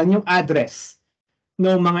 Pagbabaliktarin ko lang yung address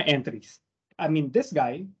ng mga entries. I mean, this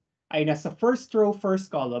guy ay nasa first row, first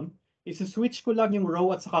column. Isi-switch ko lang yung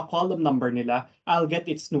row at saka column number nila. I'll get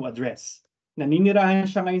its new address. Naninirahan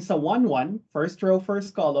siya ngayon sa 1, 1, first row,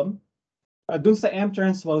 first column. Dun sa M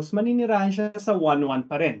transpose, maninirahan siya sa 1, 1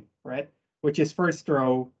 pa rin, right? Which is first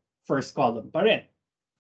row, first column pa rin.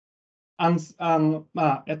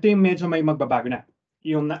 Ito yung medyo may magbabago na.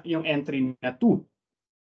 Yung entry na 2.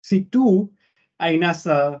 Si 2 ay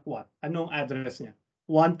nasa what? Anong address niya?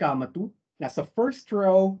 1, 2. Nasa first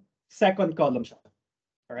row, second column siya.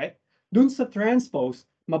 Alright? Dun sa transpose,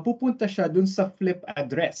 mapupunta siya dun sa flip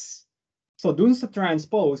address. So dun sa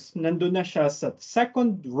transpose, nandun na siya sa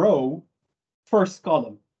second row, first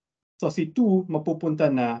column. So si 2, mapupunta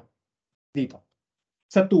na dito.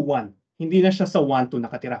 Sa 2, 1. Hindi na siya sa 1, 2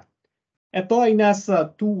 nakatira. Ito ay nasa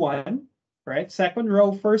 2, 1. Right? Second row,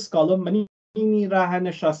 first column, maninirahan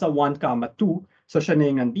na siya sa 1, 2. So siya na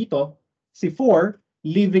yung nandito. Si 4,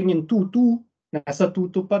 living in 2, 2. Nasa 2,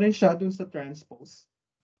 2 pa rin siya dun sa transpose.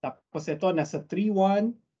 Tapos ito, nasa 3,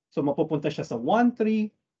 1. So mapupunta siya sa 1, 3.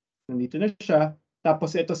 Nandito na siya.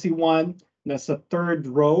 Tapos ito si 1, nasa third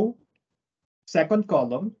row, second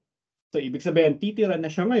column. So ibig sabihin, titira na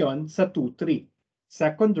siya ngayon sa 2, 3.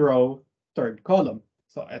 Second row, third column.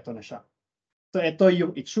 So ito na siya. So ito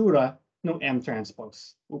yung itsura ng M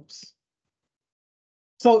transpose. Oops.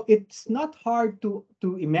 So it's not hard to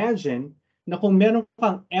imagine na kung meron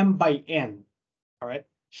kang M by N, alright?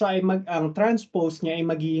 Siya ay ang transpose niya ay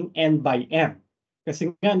magiging N by M.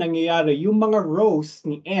 Kasi nga nangyayari yung mga rows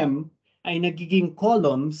ni M ay nagiging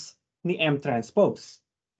columns ni M transpose.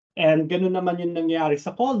 And ganun naman yung nangyayari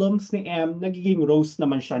sa columns ni M, nagiging rows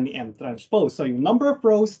naman siya ni M transpose. So yung number of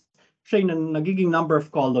rows, siya yung nagiging number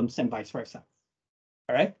of columns and vice versa.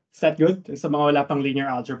 Alright? Is that good? Sa mga wala pang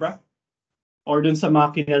linear algebra? Or dun sa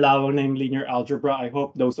mga kinalawang na yung linear algebra, I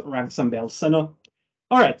hope those rang some bells. Ano?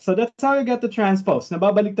 Alright, so that's how you get the transpose.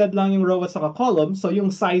 Nababaliktad lang yung row at saka column, so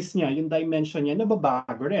yung size niya, yung dimension niya,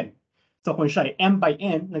 nababago rin. So kung siya ay M by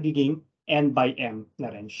N, nagiging N by M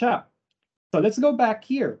na rin siya. So let's go back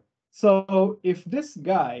here. So if this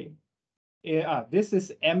guy, this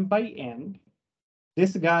is M by N,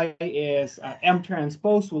 this guy is M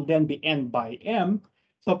transpose will then be N by M.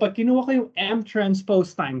 So pag kinuha ko yung M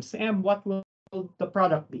transpose times M, what will the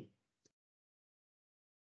product be?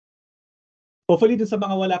 Hopefully, dun sa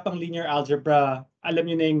mga wala pang linear algebra, alam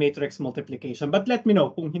niyo na yung matrix multiplication. But let me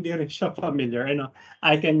know kung hindi rin siya familiar. Ano,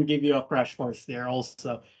 I can give you a crash course there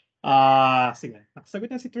also. Sige, nakasagot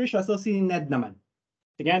na si Trisha. So si Ned naman.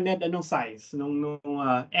 Sige, Ned, anong size nung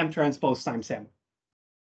M transpose times M?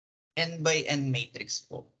 N by N matrix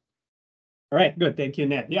po. Alright, good. Thank you,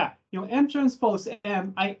 Ned. Yeah, yung M transpose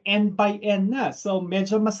M ay N by N na. So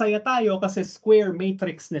medyo masaya tayo kasi square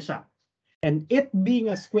matrix na siya. And it being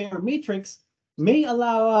a square matrix may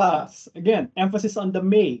allow us, again, emphasis on the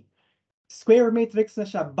may, square matrix na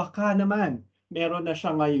siya, baka naman meron na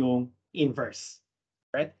siya ngayong inverse.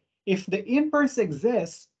 Right? If the inverse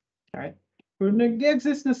exists, right? Kung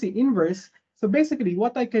nag-exist na si inverse, so basically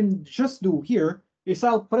what I can just do here is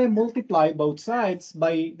I'll pre-multiply both sides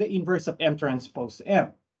by the inverse of M transpose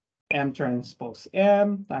M. M transpose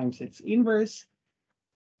M times its inverse.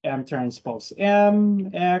 M transpose M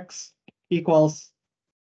X equals,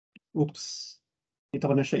 oops, dito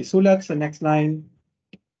ko na siya isulat sa next line,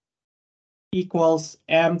 equals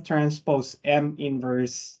M transpose M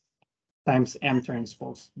inverse times M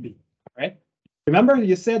transpose B. Right? Remember,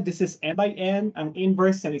 you said this is N by N. Ang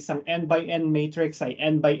inverse ng isang N by N matrix ay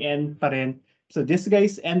N by N pa rin. So this guy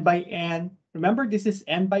is N by N. Remember, this is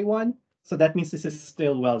N by 1. So that means this is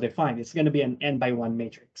still well defined. It's going to be an N by 1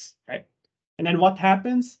 matrix, right? And then what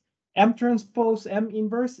happens? M transpose M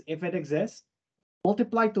inverse, if it exists,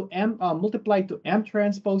 multiply to M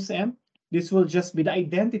transpose M. This will just be the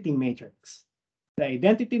identity matrix. The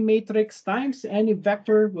identity matrix times any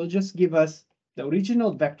vector will just give us the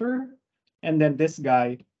original vector, and then this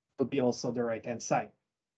guy will be also the right-hand side.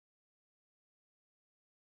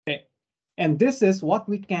 Okay, and this is what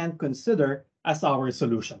we can consider as our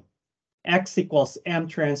solution. X equals M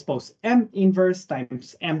transpose M inverse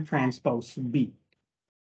times M transpose B.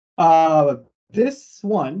 This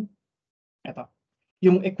one, ito,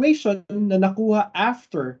 yung equation na nakuha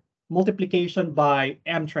after multiplication by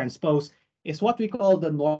M transpose is what we call the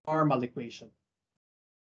normal equation.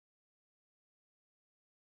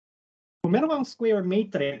 Kung meron kang square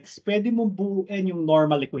matrix, pwede mong buuin yung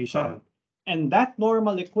normal equation. And that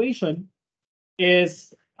normal equation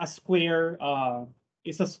is a square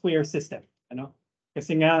system. Ano?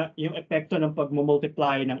 Kasi nga, yung epekto ng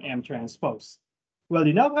pag-multiply ng M transpose. Well,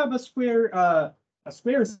 you now have a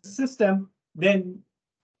square system, then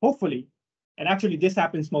hopefully, and actually this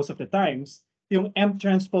happens most of the times, yung M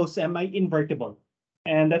transpose M ay invertible.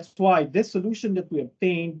 And that's why this solution that we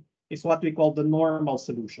obtained is what we call the normal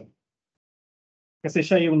solution. Kasi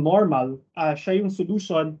siya yung normal, siya yung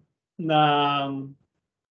solution ng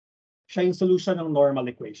normal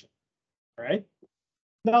equation. All right?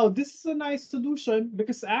 Now, this is a nice solution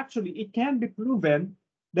because actually it can be proven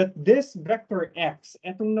that this vector x,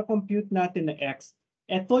 etong na-compute natin na x,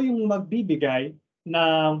 ito yung magbibigay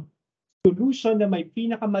ng solution na may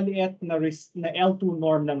pinakamaliit na L2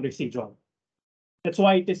 norm ng residual. That's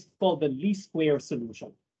why it is called the least square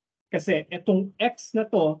solution. Kasi itong x na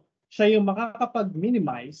to, siya yung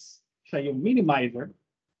makakapag-minimize, siya yung minimizer.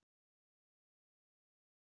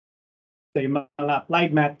 So yung mga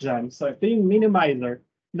applied math dyan. So ito yung minimizer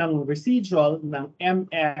ng residual ng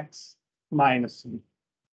mx minus b.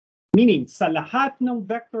 Meaning, sa lahat ng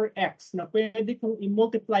vector x na pwede kong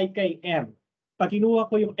i-multiply kay m, pag kinuha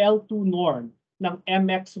ko yung L2 norm ng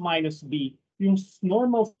mx minus b, yung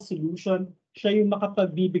normal solution, siya yung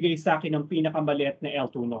makapagbibigay sa akin ng pinakamaliit na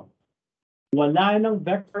L2 norm. Wala ng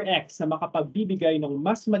vector x na makapagbibigay ng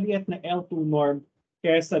mas maliit na L2 norm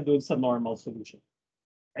kaysa dun sa normal solution.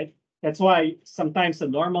 Right? That's why sometimes the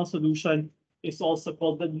normal solution is also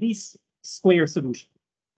called the least square solution.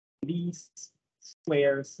 Least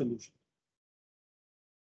square solution.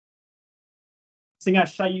 Kasi nga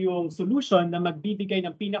siya yung solution na magbibigay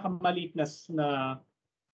ng pinakamaliit na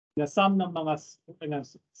sum ng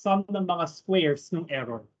mga squares ng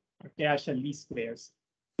error. Kaya siya least squares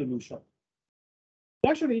solution.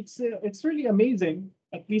 Actually, it's really amazing,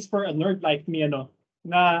 at least for a nerd like me, na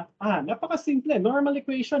napakasimple. Normal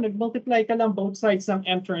equation, nag-multiply ka lang both sides ng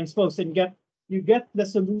M transpose and you get the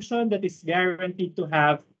solution that is guaranteed to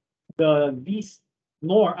have the least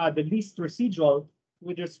residual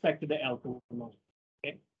with respect to the L2 norm.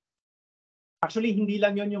 Okay? Actually, hindi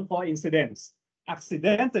lang yon yung coincidence.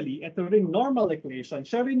 Accidentally, ito ring normal equation,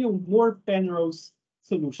 siya rin yung Moore-Penrose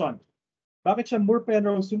solution. Bakit siya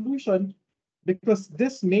Moore-Penrose solution? Because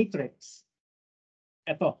this matrix,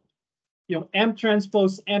 ito, yung M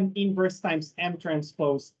transpose M inverse times M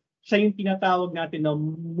transpose, siya yung tinatawag natin na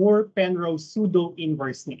Moore-Penrose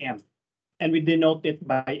pseudo-inverse ni M. And we denote it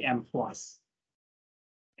by M plus.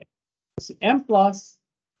 Si M plus,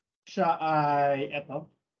 siya ay ito.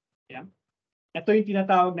 Yeah. Ito yung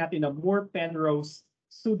tinatawag natin na Moore-Penrose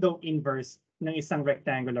pseudo-inverse ng isang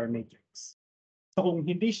rectangular matrix. So kung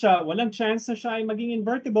hindi siya, walang chance na siya ay maging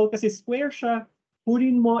invertible kasi square siya,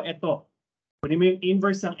 kunin mo ito. Kunin mo yung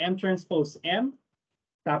inverse ng M transpose M,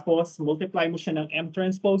 tapos multiply mo siya ng M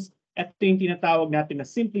transpose. Ito yung tinatawag natin na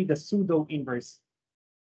simply the pseudo-inverse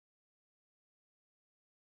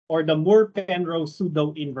or the Moore-Penrose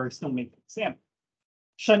pseudo-inverse ng matrix M.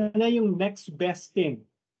 Siya na yung next best thing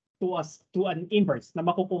to an inverse na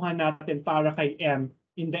makukuha natin para kay M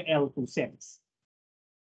in the L2 sense.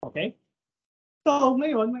 Okay? So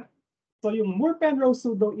ngayon, yung Moore-Penrose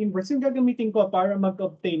pseudo-inverse, yung gagamitin ko para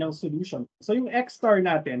mag-obtain ng solution. So yung X star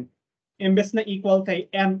natin, imbes na equal kay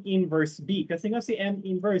M inverse B, kasi nga si M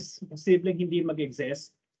inverse, posibleng hindi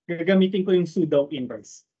mag-exist, gagamitin ko yung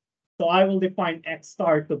pseudo-inverse. So I will define X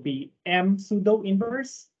star to be M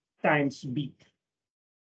pseudo-inverse times B.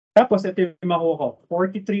 Tapos ito yung makuha ko,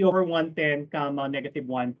 43 over 110, negative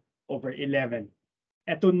 1 over 11.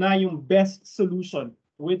 Ito na yung best solution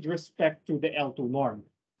with respect to the L2 norm.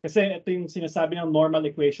 Kasi ito yung sinasabi ng normal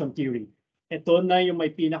equation theory. Ito na yung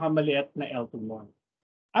may pinakamaliit na L2 norm.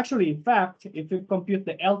 Actually, in fact, if you compute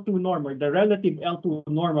the L2 norm or the relative L2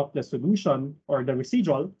 norm of the solution or the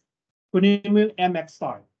residual, kunin mo yung MX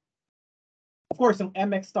star. Of course, yung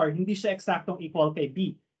MX star, hindi siya eksaktong equal kay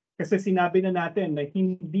B. Kasi sinabi na natin na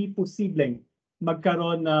hindi posibleng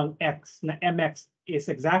magkaroon ng X na MX is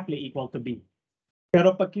exactly equal to B.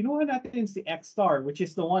 Pero pag kinuha natin si X star, which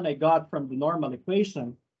is the one I got from the normal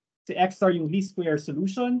equation, si X star yung least square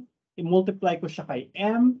solution, i-multiply ko siya kay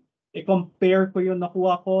M, i-compare ko yung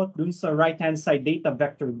nakuha ko dun sa right-hand side data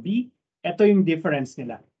vector B, ito yung difference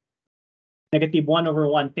nila. Negative 1 over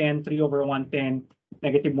 110, 3 over 110,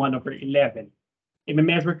 negative 1 over 11.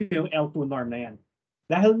 I-measure ko yung L2 norm na yan.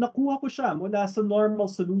 Dahil nakuha ko siya mula sa normal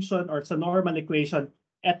solution or sa normal equation,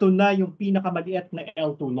 ito na yung pinakamaliit na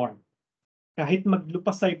L2 norm. Kahit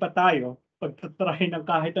maglupasay pa tayo, pagtatry ng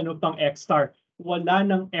kahit ano pang X star, wala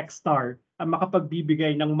ng X star ang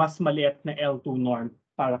makapagbibigay ng mas maliit na L2 norm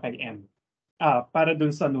para kay M. Para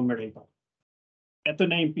dun sa numerator.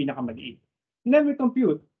 Ito na yung pinakamaliit. And then we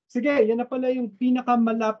compute. Sige, yan na pala yung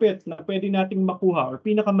pinakamalapit na pwede nating makuha or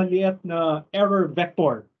pinakamaliit na error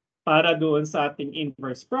vector para doon sa ating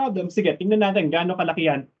inverse problem. Sige, tingnan natin gaano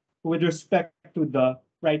kalaki yan with respect to the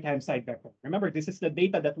right-hand side vector. Remember, this is the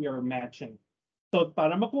data that we are matching. So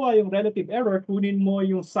para makuha yung relative error, kunin mo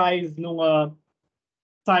yung size nung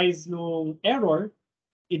error,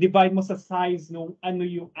 i-divide mo sa size nung ano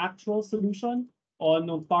yung actual solution o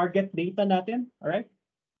nung target data natin. All right?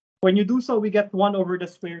 When you do so, we get 1 over the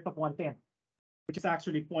square root of 110, which is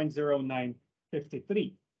actually 0.0953.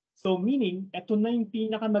 So meaning, ito na yung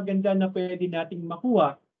pinakamaganda na pwede nating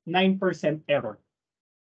makuha, 9% error.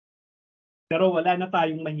 Pero wala na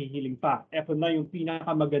tayong mahihiling pa. Ito na yung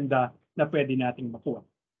pinakamaganda na pwede nating makuha.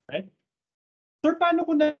 Right? So paano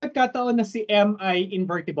kung nagkataon na si M ay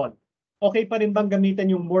invertible? Okay pa rin bang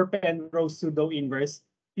gamitan yung Moore-Penrose pseudo-inverse?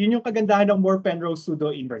 Yun yung kagandahan ng Moore-Penrose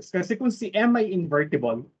pseudo-inverse. Kasi kung si M ay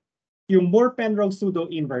invertible, yung Moore-Penrose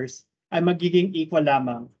pseudo-inverse ay magiging equal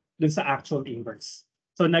lamang dun sa actual inverse.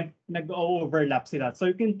 So nag-overlap sila.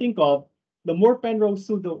 So you can think of the Moore-Penrose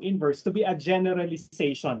pseudo-inverse to be a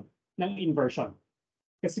generalization ng inversion.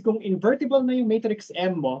 Kasi kung invertible na yung matrix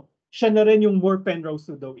M mo, siya na rin yung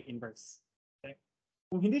Moore-Penrose pseudo-inverse. Okay?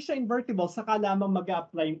 Kung hindi siya invertible, saka lamang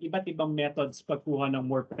mag-a-apply yung iba't ibang methods pagkuha ng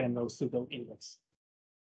Moore-Penrose pseudo-inverse.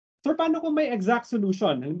 So paano kung may exact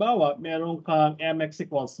solution? Halimbawa, meron kang mx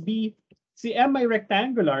equals b, si m ay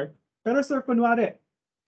rectangular, pero sir, kunwari,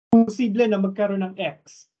 posible na magkaroon ng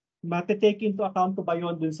x. Mate-take into account ko ba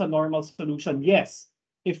yun dun sa normal solution? Yes.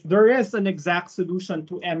 If there is an exact solution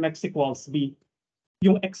to mx equals b,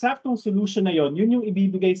 yung exactong solution na yun, yun yung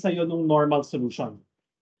ibibigay sa'yo ng normal solution.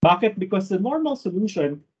 Bakit? Because the normal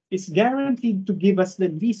solution is guaranteed to give us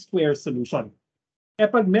the least square solution. Eh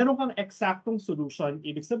pag meron kang eksaktong solution,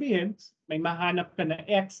 ibig sabihin, may mahanap ka na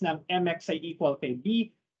x ng mx ay equal kay b,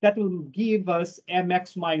 that will give us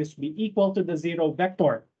mx minus b equal to the zero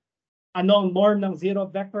vector. Ano ang norm ng zero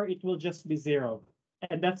vector? It will just be 0.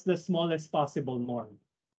 And that's the smallest possible norm.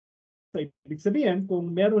 So ibig sabihin,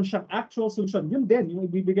 kung meron siyang actual solution, yun din,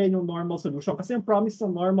 yung ibibigay ng normal solution. Kasi ang promise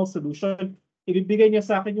ng normal solution, ibibigay niya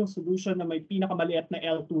sa akin yung solution na may pinakamaliit na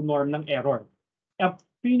L2 norm ng error. Ang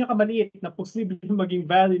pinakamaliit na posible maging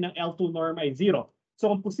value ng L2 norm ay 0.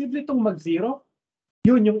 So kung posible itong mag-0,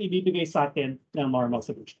 yun yung ibibigay sa atin ng normal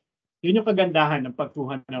solution. Yun yung kagandahan ng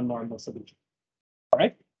pagkuha ng normal solution.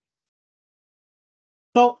 Alright?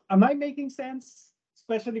 So, am I making sense?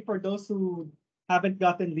 Especially for those who haven't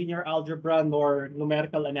gotten linear algebra nor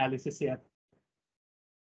numerical analysis yet.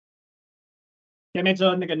 Kaya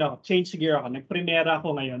medyo change gear ako. Nagprimera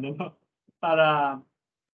ako ngayon, ano? Para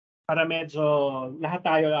medyo lahat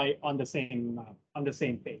tayo ay on the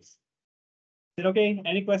same page. Is it okay?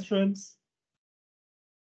 Any questions?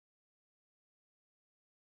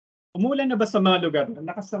 Umulan na ba sa mga lugar?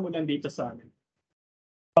 Lakas na ulan dito sa amin.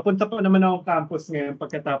 Papunta pa naman akong campus ngayon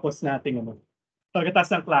pagkatapos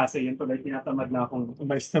pagkatapos ng klase, yun tuloy tinatamad na akong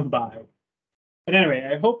umalis ng bahay. But anyway,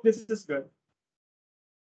 I hope this is good.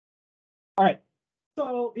 All right.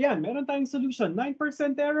 So, yan, meron tayong solution. 9%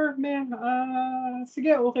 error, man.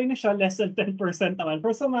 Sige, okay na siya. Less than 10% naman.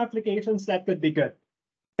 For some applications, that could be good.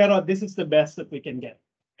 Pero this is the best that we can get.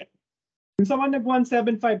 Kung someone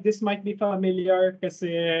nag-175, this might be familiar kasi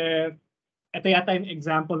ito yata yung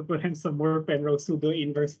example ko rin sa Penrose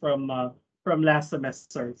Pseudoinverse from last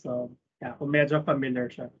semester. So, yeah, kung medyo familiar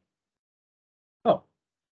siya. Oh.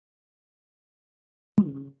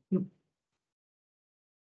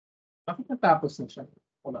 Bakit natapos na siya?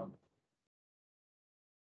 Hold on.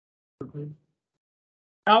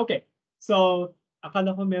 Okay. So,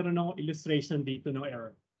 akala ko meron akong illustration dito ng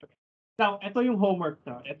error. Okay. Now, ito yung homework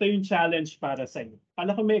na. Ito yung challenge para sa inyo.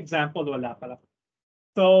 Akala ko may example, wala pala.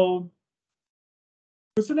 So,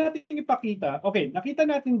 gusto natin ipakita. Okay, nakita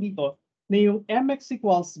natin dito na yung mx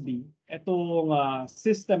equals b, itong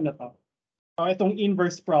system na to, o itong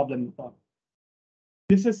inverse problem na to.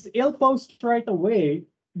 This is ill-posed right away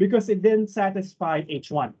because it didn't satisfy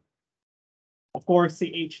H1. Of course, si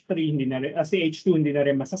H2 hindi na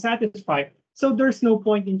rin masasatisfy. So there's no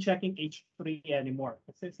point in checking H3 anymore.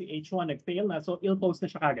 Kasi si H1 nag-fail na, so ill-posed na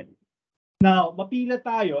siya kagad. Now, mapila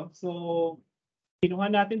tayo. So,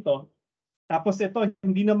 kinuha natin to. Tapos ito,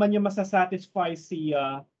 hindi naman niya masasatisfy si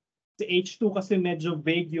H2 kasi medyo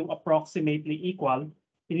vague yung approximately equal.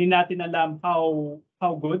 Hindi natin alam how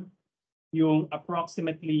good yung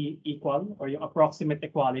approximately equal or yung approximate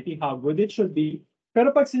equality, how good it should be.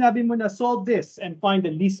 Pero pag sinabi mo na solve this and find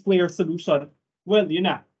the least square solution, well, yun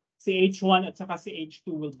na. Si H1 at saka si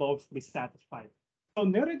H2 will both be satisfied. So,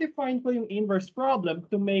 nire-define ko yung inverse problem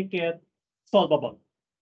to make it solvable.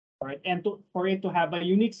 All right? And for it to have a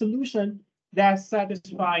unique solution that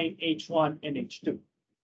satisfies H1 and H2.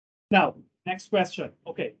 Now, next question.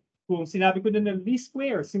 Okay, kung sinabi ko na least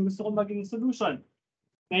squares, yung gusto ko maging solution,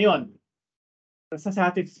 ngayon,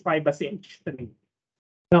 satisfy ba si H3?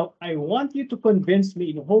 Now, I want you to convince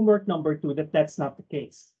me in homework number 2 that that's not the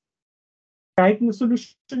case. Kahit na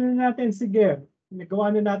solution na natin, sige,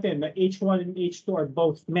 nagawa na natin na H1 and H2 are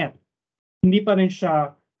both met. Hindi pa rin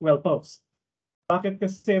siya well-posed. Bakit?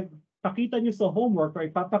 Kasi pakita nyo sa homework or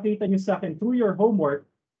ipapakita nyo sa akin through your homework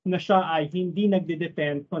na siya ay hindi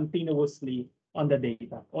nagde-depend continuously on the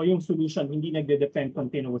data. O yung solution hindi nagde-depend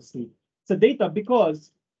continuously sa data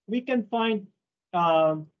because we can find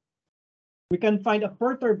a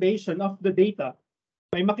perturbation of the data.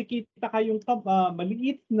 May makikita kayong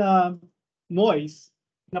maliit na noise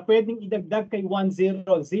na pwedeng idagdag kay 100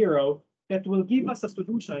 that will give us a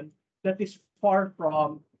solution that is far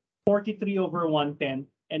from 43/110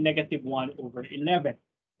 and -1/11.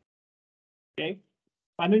 Okay?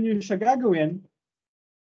 Paano nyo siya gagawin?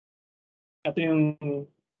 Ito yung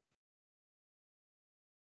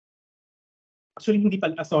actually hindi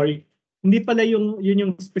pala yun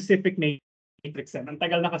yung specific matrix. Ang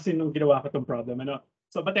tagal na kasi nung ginawa ko itong problem. Ano?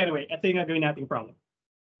 So, but anyway, ito yung gagawin nating problem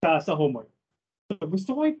sa homework. So,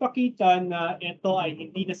 gusto ko ipakita na ito ay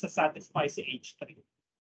hindi nasa-satisfy si H3.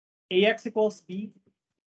 AX equals B.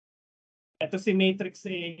 Ito si matrix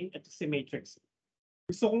A, ito si matrix B.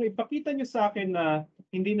 Gusto kong ipakita nyo sa akin na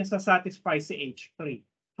hindi nasa-satisfy si H3.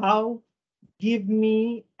 How? Give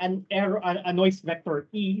me an error, a noise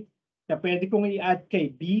vector E na pwede kong i-add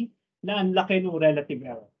kay B na ang laki ng relative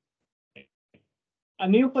error.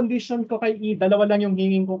 Ano yung condition ko kay E? Dalawa lang yung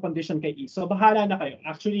hinging kong condition kay E. So, bahala na kayo.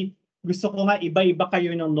 Actually, gusto ko nga iba-iba kayo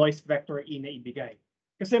ng noise vector E na ibigay.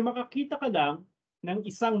 Kasi makakita ka lang ng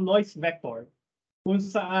isang noise vector kung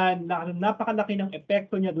saan napakalaki ng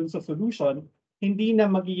epekto niya dun sa solution, hindi na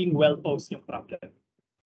magiging well-posed yung problem.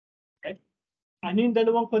 Okay? Ano yung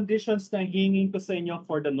dalawang conditions na hinging ko sa inyo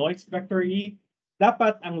for the noise vector E?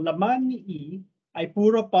 Dapat ang laman ni E ay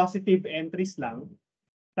puro positive entries lang,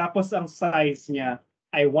 tapos ang size niya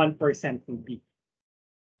ay 1% ng B.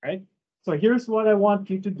 Right? So here's what I want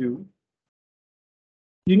you to do.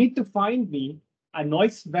 You need to find me a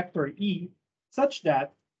noise vector E such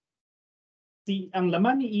that ang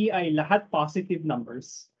laman ni E ay lahat positive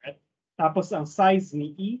numbers. Right? Tapos ang size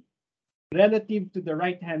ni E relative to the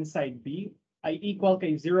right-hand side B ay equal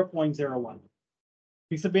kay 0.01.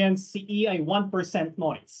 Ibig sabihin si E ay 1%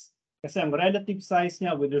 noise. Kasi ang relative size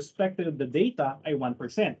niya with respect to the data ay 1%.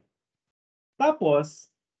 Tapos,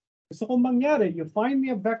 gusto kong mangyari, you find me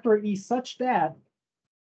a vector E such that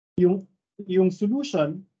yung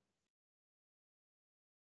solution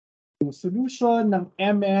ng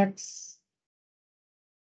mx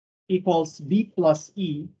equals b plus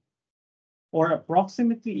e or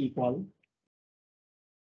approximately equal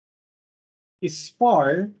is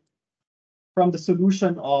far from the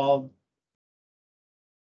solution of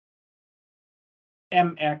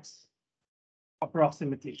mx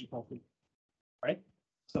approximately equal to, right?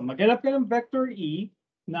 So maghanap ka ng vector E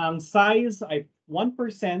na ang size ay 1%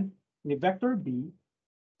 ni vector B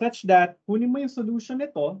such that kunin mo yung solution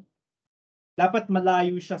nito, dapat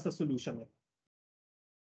malayo siya sa solution nito.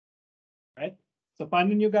 Right? So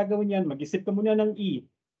paano nyo gagawin yan? Mag-isip ka muna ng E.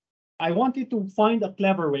 I want you to find a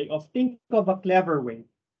clever way think of a clever way.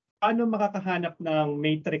 Paano makakahanap ng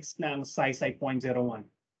matrix na ang size ay 0.01?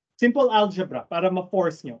 Simple algebra para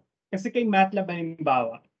ma-force nyo. Kasi kay MATLAB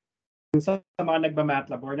halimbawa, sa mga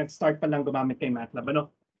nagba-MATLAB or nag-start pa lang gumamit kay MATLAB,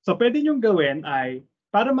 ano? So pwede nyo gawin ay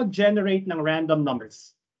para mag-generate ng random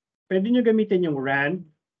numbers. Pwede nyo gamitin yung rand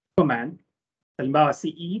command. Halimbawa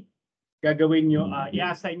si E, gagawin nyo,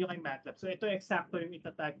 i-assign nyo kay MATLAB. So ito eksakto yung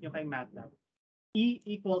itatype nyo kay MATLAB. E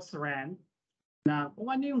equals rand na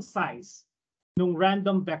kung ano yung size ng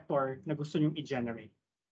random vector na gusto nyo i-generate.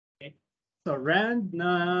 Okay? So rand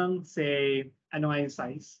ng, say, ano nga yung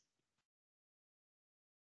size?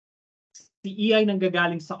 Si E ay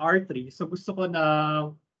nanggagaling sa R3. So gusto ko na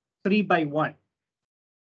 3 by 1.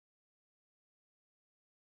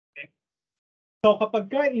 Okay. So kapag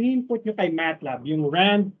ka in-input nyo kay MATLAB, yung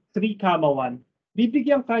rand 3, 1,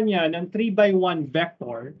 bibigyan kanya ng 3 by 1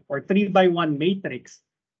 vector or 3 by 1 matrix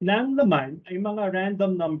na ang laman ay mga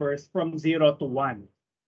random numbers from 0 to 1.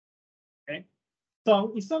 Okay? So ang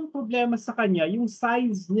isang problema sa kanya, yung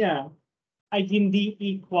size niya ay hindi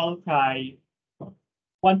equal kay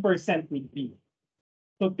 1% with B.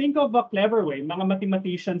 So think of a clever way, mga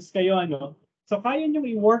mathematicians kayo, ano? So kaya nyo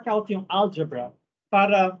i-work out yung algebra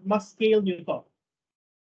para mas-scale nyo ito.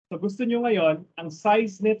 So gusto nyo ngayon, ang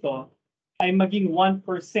size nito ay maging 1%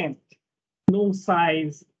 nung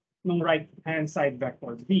size nung right-hand side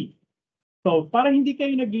vector B. So para hindi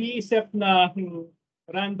kayo nag-iisip na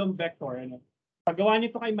random vector, ano? Paggawa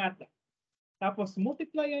nyo ito kay MATLAB. Tapos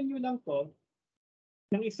multiplyan nyo lang to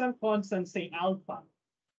ng isang constant, say alpha,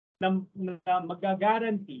 na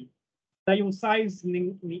mag-guarantee na yung size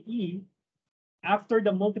ni E after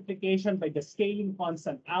the multiplication by the scaling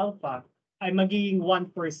constant alpha ay magiging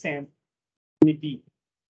 1% ni B.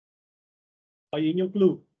 So yun yung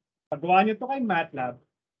clue. Pagawa nyo ito kay MATLAB,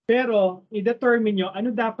 pero i-determine nyo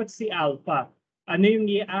ano dapat si alpha. Ano yung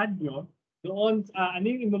i-add nyo doon, ano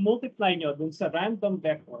yung i-multiply nyo doon sa random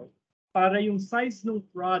vector para yung size ng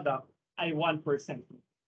product ay 1%.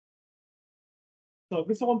 So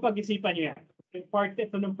gusto kong pag-isipan niyo yan. Part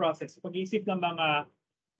ito ng process. Pag-isip ng mga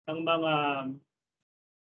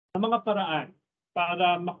paraan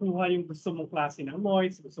para makuha yung gusto mong klase ng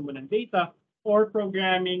noise, gusto mo ng data, or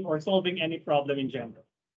programming, or solving any problem in general.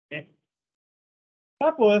 Okay?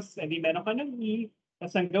 Tapos, hindi meron ka ng E,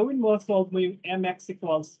 tapos ang gawin mo, solve mo yung mx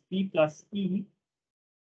equals b plus E.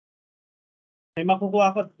 May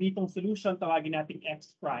makukuha ko ditong solution, tawagin natin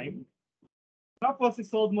x prime. Tapos,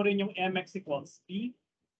 isolve mo rin yung mx equals b,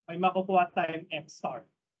 may makukuha tayong x star.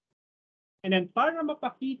 And then, para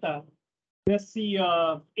mapakita na si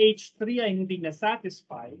H3 ay hindi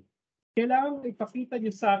na-satisfy, kailangan ipakita nyo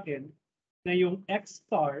sa akin na yung x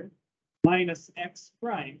star minus x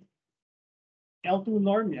prime, L2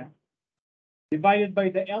 norm niya, divided by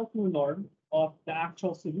the L2 norm of the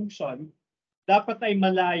actual solution, dapat ay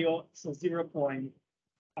malayo sa 0.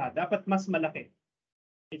 Dapat mas malaki.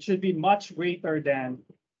 It should be much greater than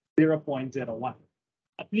 0.01.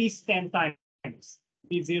 At least 10 times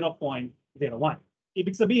the 0.01.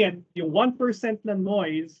 Ibig sabihin, yung 1% na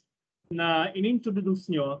noise na in-introduce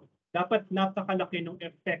nyo, dapat napakalaki ng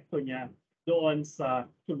epekto niya doon sa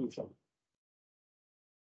solution.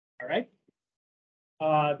 All right?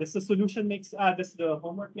 Does the solution does the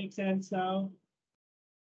homework make sense now?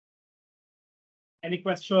 Any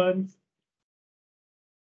questions?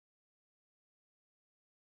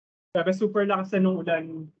 Sabi, super lakas na nung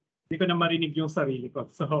ulan, hindi ko na marinig yung sarili ko.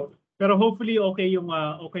 So, pero hopefully okay yung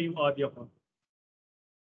audio ko.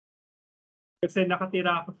 Kasi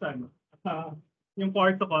nakatira ako sa yung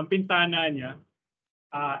kwarto ko, ang bintana niya,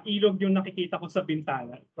 ilog yung nakikita ko sa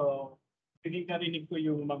bintana. So, rinig ko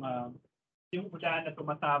yung ulan na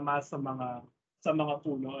tumatama sa mga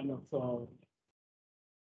puno. So,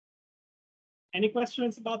 any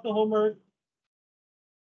questions about the homework?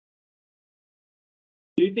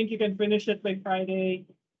 Do you you think you can finish it by Friday?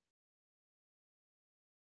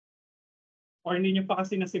 Or hindi nyo pa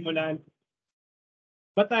kasi nasimulan?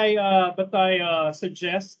 But I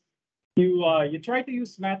suggest you try to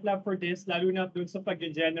use MATLAB for this, lalo na dun sa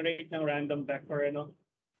pag-generate ng random vector, ano?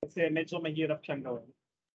 Kasi medyo mahirap siyang gawin.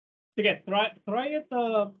 Sige, try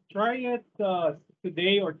it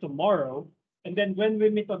today or tomorrow, and then when we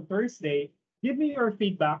meet on Thursday, give me your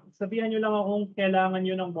feedback. Sabihan nyo lang akong kailangan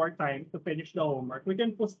nyo ng more time to finish the homework. We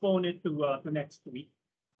can postpone it to next week.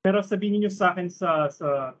 Pero sabihin nyo sa akin sa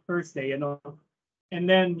Thursday, ano? And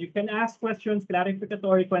then you can ask questions,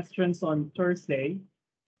 clarificatory questions on Thursday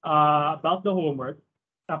about the homework.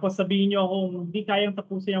 Tapos sabihin nyo kung hindi kayang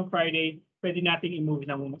tapusin yung Friday, pwede nating i-move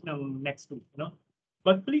ng next week. No?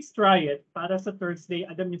 But please try it para sa Thursday,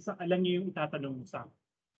 alam nyo yung itatanong mo sa akin.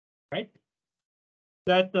 Right?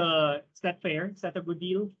 Is that fair? Is that a good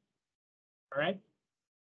deal? All right?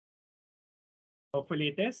 Hopefully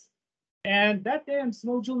it is. And that ends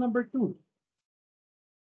module number 2.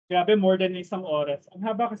 Grabe, more than isang oras. Ang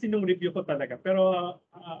haba kasi nung review ko talaga. Pero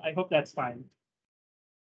I hope that's fine.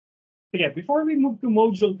 Sige, before we move to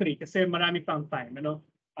module 3, kasi marami pang time, ano?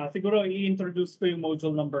 Siguro i-introduce ko yung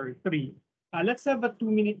module number 3. Let's have a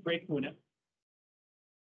 2-minute break muna.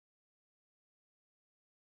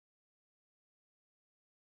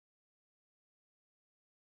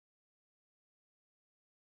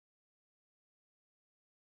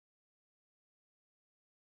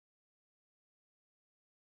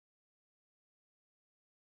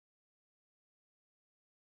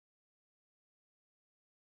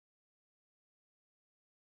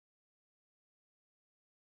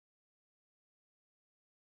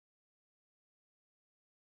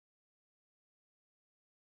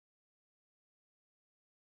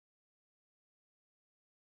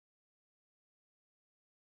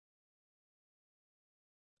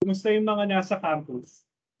 Kumusta yung mga nasa campus?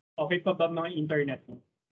 Okay pa ba mga internet mo?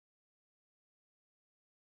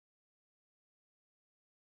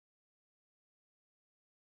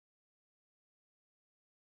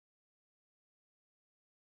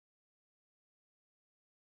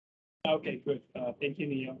 Okay, good. Thank you,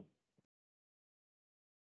 Neo.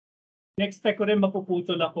 Next-expect ko rin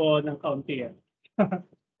mapuputol ako ng kaunti.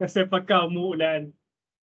 Kasi pagka umuulan,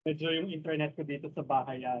 medyo yung internet ko dito sa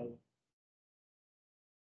bahay ay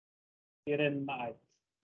hindi rin maayos.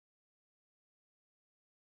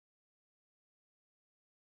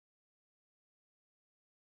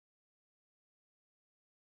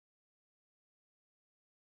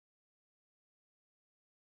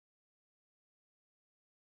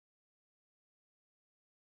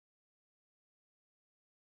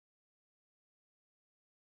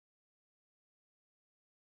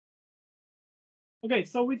 Okay,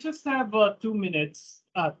 so we just have 2 minutes.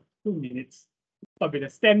 2 minutes.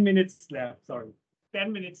 Pabilis. 10 minutes left. Sorry.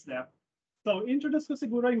 10 minutes left. So introduce ko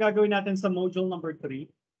siguro yung gagawin natin sa module number 3.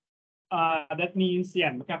 That means,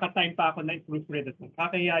 yan, makaka-time pa ako na i-proofread ito.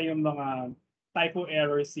 Kakaya yung mga typo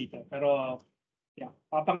errors dito. Pero, yeah,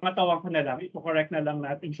 papangatawan ko na lang. Ipo-correct na lang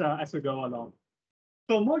natin siya as we go along.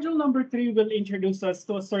 So module number 3 will introduce us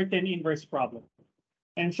to a certain inverse problem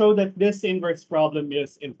and show that this inverse problem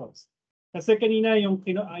is imposed. Kasi kanina yung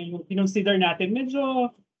kinonsider natin, medyo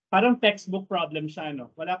parang textbook problem siya,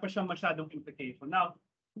 no? Wala pa siyang masyadong implication. Now,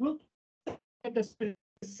 we'll at the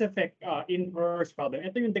specific inverse problem.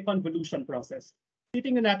 Ito yung deconvolution process.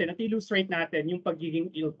 Titingnan natin at illustrate natin yung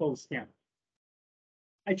pagiging ill-posed niya.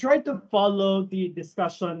 I tried to follow the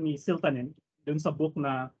discussion ni Siltanen dun sa book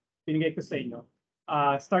na binigay ko sa inyo.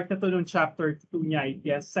 Start na to nung chapter 2 niya,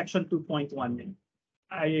 yes, section 2.1 niya.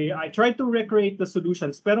 I tried to recreate the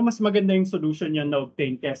solutions, pero mas maganda yung solution niya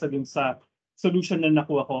na-obtain kesa dun sa solution na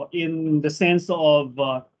nakuha ko in the sense of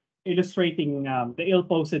illustrating the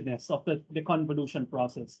ill-posedness of the convolution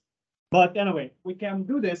process. But anyway, we can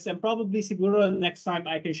do this, and probably siguro next time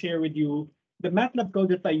I can share with you the MATLAB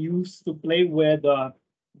code that I use to play with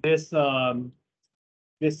this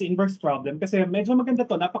inverse problem. Kasi medyo maganda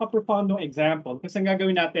to, napaka-profound ng example. Kasi ang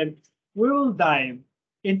gagawin natin, we'll dive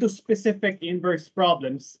into specific inverse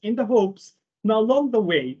problems in the hopes na along the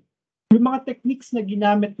way, yung mga techniques na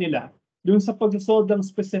ginamit nila dun sa pag-solve ng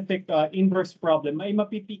specific inverse problem ay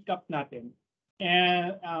mapipick up natin.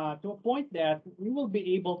 And to a point that we will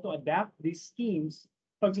be able to adapt these schemes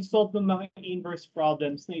pag-solve ng mga inverse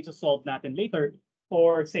problems na ito-solve natin later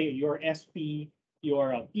for, say, your SP,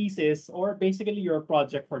 your thesis, or basically your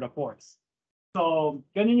project for the course. So,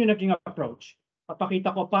 ganun yung naging approach.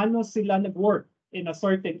 Papakita ko paano sila nag-work in a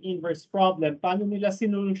certain inverse problem, paano nila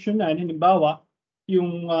sinolusyonan, halimbawa,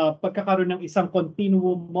 yung pagkakaroon ng isang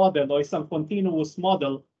continuum model o isang continuous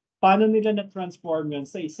model paano nila na-transform yun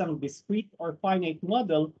sa isang discrete or finite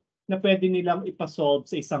model na pwede nilang ipasolve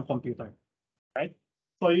sa isang computer. Right?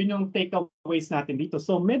 So yun yung takeaways natin dito.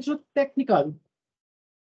 So medyo technical.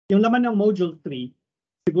 Yung laman ng module 3,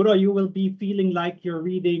 siguro you will be feeling like you're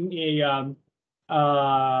reading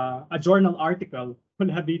a journal article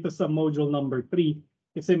mula dito sa module number 3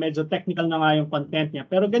 kasi medyo technical na nga yung content niya.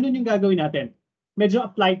 Pero ganun yung gagawin natin. Medyo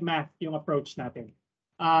applied math yung approach natin.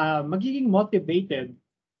 Magiging motivated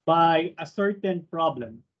by a certain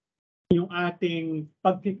problem yung ating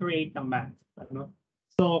pag-create ng math. Ano?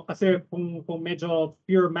 So kasi kung medyo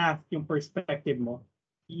pure math yung perspective mo,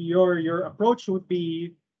 your approach would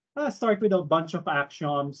be start with a bunch of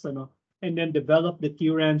axioms, ano, and then develop the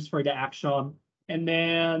theorems for the axiom, and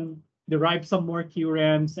then derive some more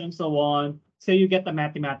theorems and so on. So you get a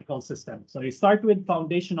mathematical system. So you start with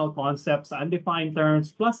foundational concepts, undefined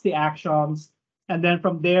terms, plus the axioms, and then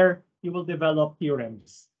from there, you will develop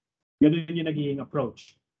theorems. Ganun yung nagiging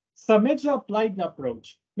approach. Sa medyo applied na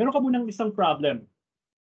approach, meron ka munang isang problem.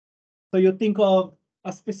 So you think of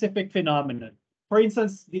a specific phenomenon. For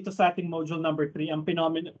instance, dito sa ating module number 3, ang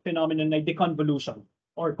phenomenon ay deconvolution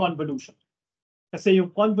or convolution. Kasi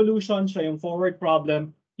yung convolution siya yung forward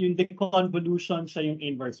problem, yung deconvolution siya yung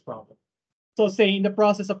inverse problem. So say in the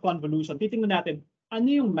process of convolution, titingnan natin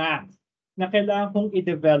ano yung math na kailangan kong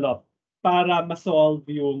i-develop para ma-solve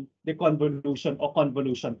yung deconvolution o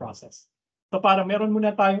convolution process. So para meron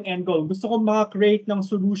muna tayong end goal, gusto kong maka-create ng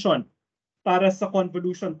solution para sa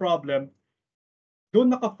convolution problem, doon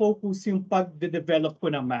naka-focus yung pag-develop ko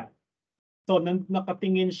ng math. So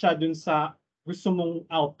nakatingin siya dun sa gusto mong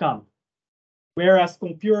outcome. Whereas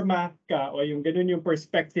kung pure math ka o yung ganun yung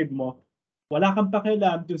perspective mo, wala kang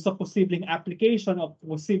pakialam dun sa posibleng application o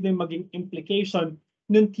posibleng maging implication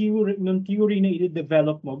ng theory na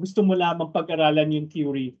i-develop mo. Gusto mo lamang pag-aralan yung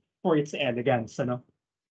theory for its elegance. Ano?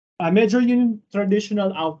 Medyo yung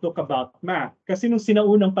traditional outlook about math. Kasi nung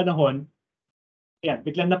sinaunang panahon,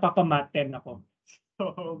 biglang napapamath 10 ako.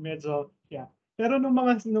 So medyo, Pero nung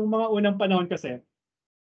mga unang panahon kasi,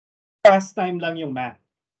 pastime lang yung math.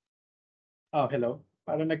 Oh, hello.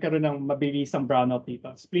 Parang nagkaroon ng mabilisang brownout dito.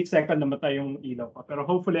 Split second namatay yung ilaw ko. Pero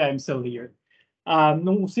hopefully I'm still here.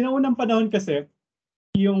 Nung sinaunang panahon kasi,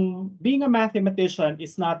 yung being a mathematician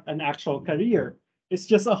is not an actual career. It's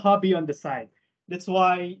just a hobby on the side. That's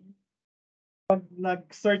why pag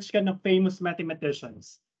nag-search ka ng famous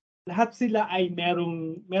mathematicians, lahat sila ay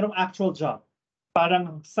merong actual job.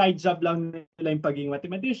 Parang side job lang nila yung pagiging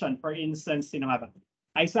mathematician. For instance, sino nga ba?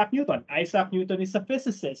 Isaac Newton. Isaac Newton is a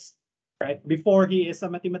physicist, right? Before he is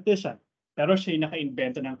a mathematician. Pero siya yung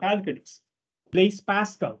naka-invento ng calculus. Blaise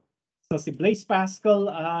Pascal. So si Blaise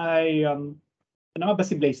Pascal ay, ano nga ba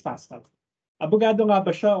si Blaise Pascal? Abogado nga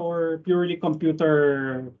ba siya or purely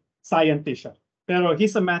computer scientist siya? Pero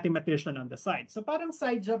he's a mathematician on the side. So parang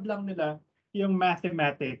side job lang nila yung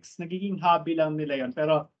mathematics, nagiging hobby lang nila yon.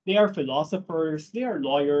 Pero they are philosophers, they are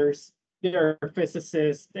lawyers, they are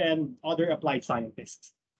physicists, and other applied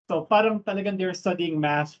scientists. So parang talagang they're studying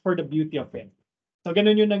math for the beauty of it. So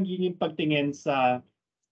ganun yung nagiging pagtingin sa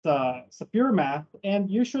pure math,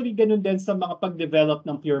 and usually ganun din sa mga pag-develop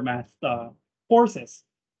ng pure math courses.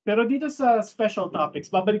 Pero dito sa special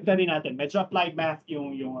topics, babalik na rin natin. Medyo applied math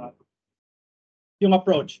yung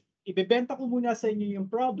approach. Ibebenta ko muna sa inyo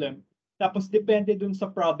yung problem, tapos depende dun sa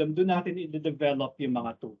problem, dun natin i-develop yung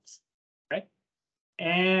mga tools. Right?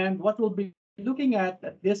 And what we'll be looking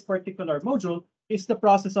at this particular module is the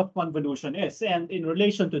process of convolution is. And in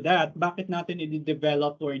relation to that, bakit natin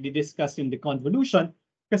i-develop or i-discuss yung the convolution?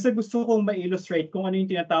 Kasi gusto kong ma-illustrate kung ano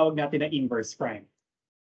yung tinatawag natin na inverse prime.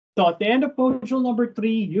 So at the end of module number 3,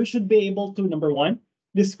 you should be able to, number 1,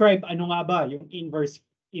 describe ano nga ba yung inverse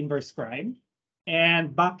prime.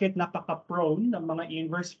 And bakit napaka-prone ng mga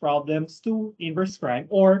inverse problems to inverse prime,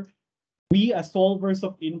 or we as solvers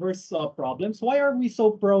of inverse problems, why are we so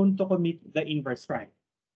prone to commit the inverse prime?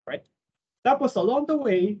 Right? Tapos along the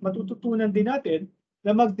way, matututunan din natin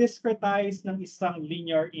na mag-discretize ng isang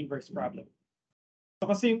linear inverse problem. So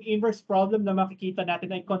kasi yung inverse problem na makikita natin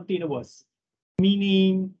ay continuous,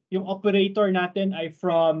 meaning yung operator natin ay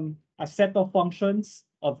from a set of functions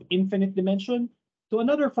of infinite dimension to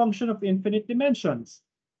another function of infinite dimensions.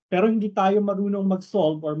 Pero hindi tayo marunong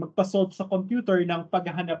mag-solve or magpa-solve sa computer ng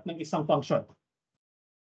paghahanap ng isang function.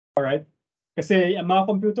 Alright? Kasi ang mga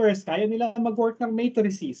computers, kaya nila mag-work ng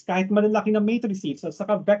matrices, kahit malalaki na matrices, at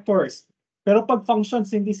saka vectors. Pero pag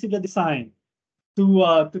functions, hindi sila designed to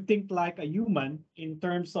think like a human in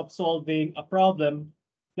terms of solving a problem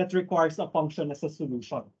that requires a function as a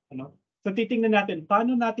solution. Ano? So titingnan natin,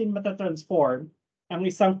 paano natin matatransform ang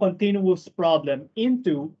isang continuous problem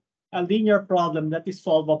into a linear problem that is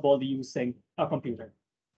solvable using a computer.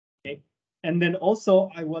 Okay, and then also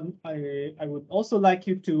I would also like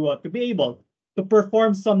you to be able to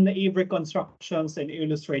perform some naive reconstructions and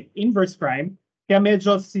illustrate inverse prime. Kaya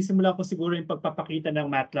medyo sisimulan ko siguro yung pagpapakita ng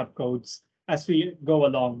MATLAB codes as we go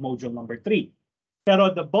along module number 3.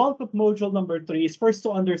 Pero the bulk of module number 3 is first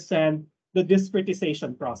to understand the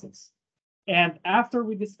discretization process. And after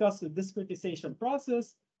we discuss the discretization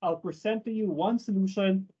process, I'll present to you one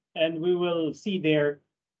solution and we will see there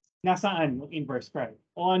nasaan yung inverse prime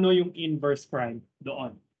o ano yung inverse prime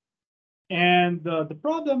doon. And the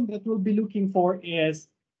problem that we'll be looking for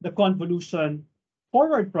is the convolution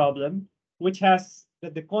forward problem, which has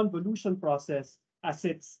the convolution process as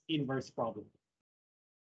its inverse problem.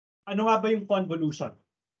 Ano nga ba yung convolution?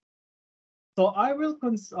 So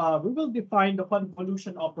we will define the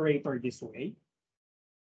convolution operator this way.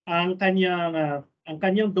 Ang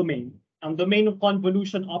kanyang domain, ang domain ng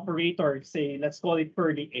convolution operator, say let's call it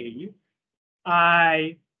curly A,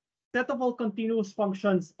 ay set of all continuous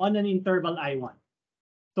functions on an interval I1.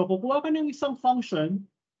 So kukuha ka ng isang function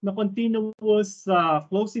na continuous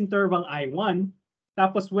closed interval I1,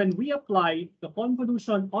 tapos when we apply the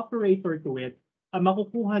convolution operator to it, ang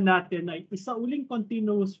makukuha natin ay isa uling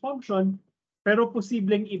continuous function pero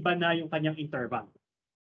posibleng iba na yung kanyang interval.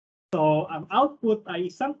 So ang output ay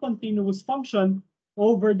isang continuous function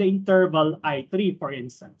over the interval I3, for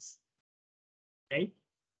instance. Okay?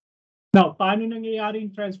 Now, paano nangyayari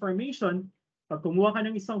yung transformation? Pag kumuha ka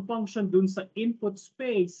ng isang function dun sa input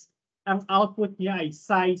space, ang output niya ay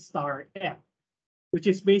psi star f, which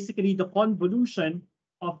is basically the convolution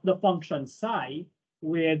of the function psi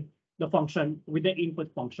with the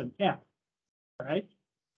input function f. Right?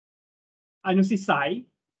 Ano si psi?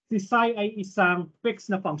 Si psi ay isang fixed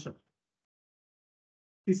na function.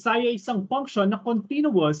 Si psi ay isang function na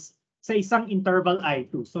continuous sa isang interval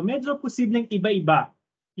I2. So medyo posibleng iba-iba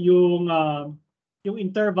yung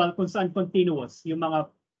interval kung saan continuous yung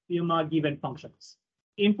mga given functions.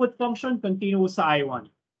 Input function continuous sa I1.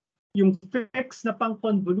 Yung fixed na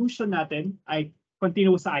pang-convolution natin ay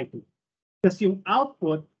continuous sa I2. Tapos yung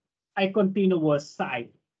output ay continuous sa I2.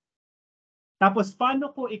 Tapos,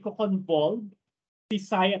 paano ko i-convolve si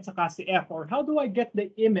psi at saka si f? Or how do I get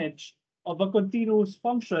the image of a continuous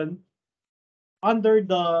function under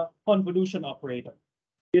the convolution operator?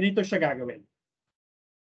 Ganito siya gagawin.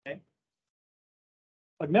 Okay?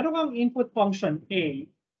 Pag meron kang input function A,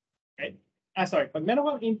 okay? Pag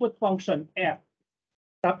meron kang input function f,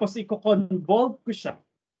 tapos i-convolve ko siya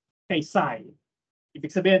kay psi,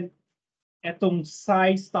 ibig sabihin, etong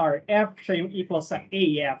psi star f, siya yung equal sa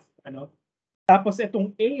AF, ano? Tapos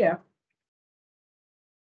itong AF,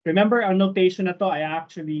 remember ang notation na to ay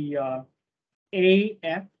actually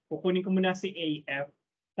AF. Kukunin ko muna si AF.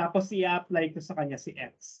 Tapos i-apply ko sa kanya si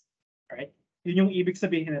X. Alright? Yun yung ibig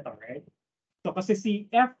sabihin nito, right? So kasi si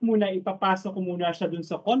F muna, ipapasok ko muna siya dun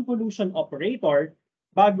sa convolution operator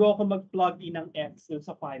bago ako mag-plug in ng X dun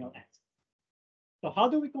sa final answer. So how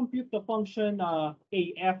do we compute the function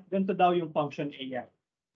AF? Ganito daw yung function AF.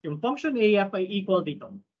 Yung function AF ay equal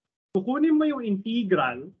dito. Kukunin mo yung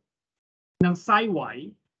integral ng psi y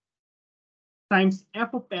times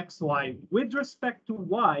f of xy with respect to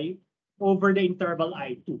y over the interval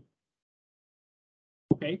I2.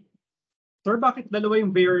 Okay? So bakit dalawa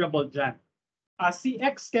yung variable dyan? Si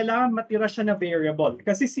x kailangan matira siya na variable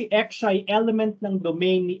kasi si x ay element ng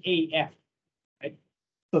domain ni AF. Right?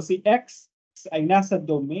 So si x ay nasa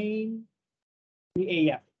domain ni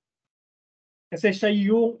AF. Kasi siya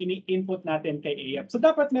yung ini-input natin kay AF. So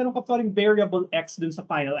dapat meron ka pa rin variable x dun sa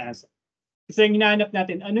final answer. Kasi yung hinahanap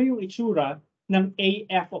natin, ano yung itsura ng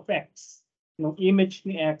AF of x, ng image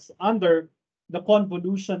ni x under the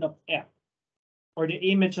convolution of f, or the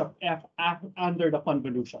image of f under the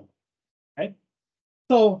convolution. Right?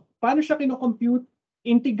 So, paano siya kinocompute?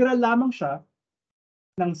 Integral lamang siya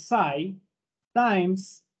ng psi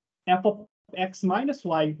times f of x minus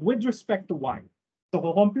y with respect to y. So,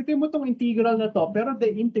 kukompute mo itong integral na to, pero the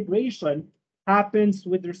integration happens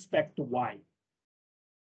with respect to y.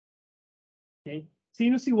 Okay?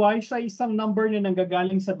 Sino si y? Siya isang number na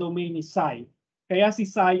nanggagaling sa domain ni psi. Kaya si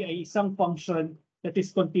psi ay isang function that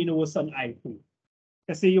is continuous on I2.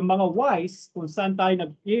 Kasi yung mga y's, kung saan tayo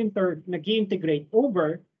nag-integrate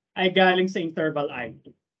over, ay galing sa interval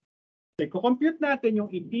I2. So, kukompute natin yung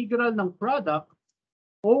integral ng product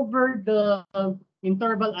over the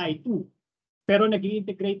interval I2. Pero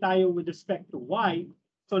nag-i-integrate tayo with respect to y.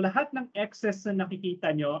 So lahat ng x's na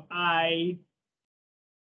nakikita nyo ay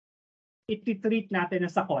iti-treat natin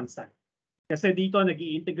as a constant. Kasi dito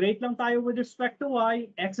nag-i-integrate lang tayo with respect to y.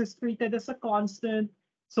 X is treated as a constant.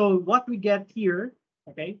 So what we get here,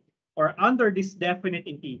 okay, or under this definite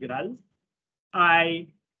integral ay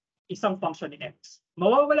isang function ni x.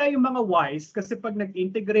 Mawawala yung mga y's kasi pag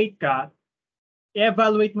nag-integrate ka,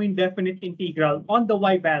 i-evaluate mo yung definite integral on the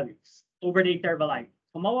y values over the interval I.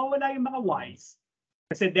 So mawawala yung mga y's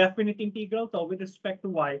kasi definite integral to with respect to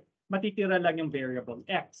y, matitira lang yung variable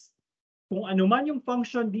x. Kung ano man yung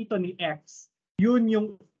function dito ni x, yun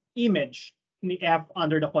yung image ni f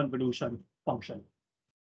under the convolution function.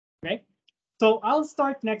 Okay? So I'll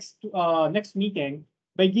start next meeting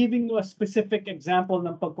by giving you a specific example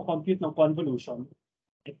ng pagko-compute ng convolution.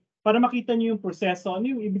 Okay? Para makita niyo yung proseso, ano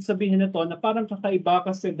yung ibig sabihin nito na parang kakaiba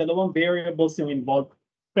kasi dalawang variables yung involved.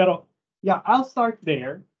 Pero yeah, I'll start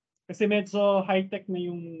there kasi medyo high-tech na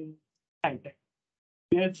yung high-tech.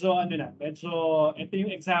 Medyo ito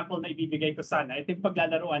yung example na ibibigay ko sana. Ito yung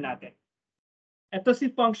paglalaruan natin. Ito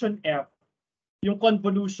si function f. Yung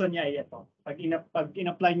convolution niya ay ito. Pag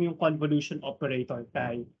in-apply mo yung convolution operator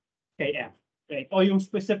kay f. Right? O yung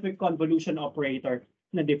specific convolution operator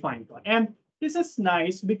na define ko. And this is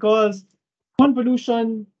nice because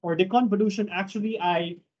convolution or the convolution actually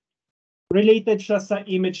ay related siya sa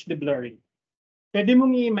image deblurring. Pwede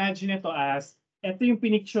mong i-imagine ito as, ito yung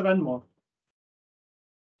pinicturan mo,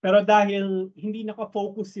 pero dahil hindi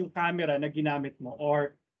naka-focus yung camera na ginamit mo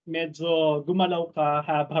or medyo gumalaw ka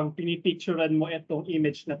habang pinipicturan mo itong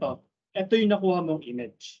image na to, ito yung nakuha mong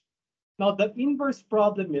image. Now, the inverse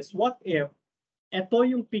problem is, what if ito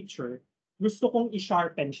yung picture, gusto kong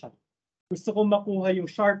i-sharpen siya. Gusto kong makuha yung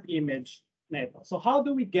sharp image na ito. So how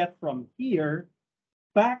do we get from here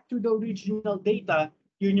back to the original data?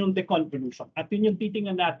 Yun yung deconvolution. At yun yung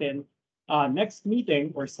titingnan natin next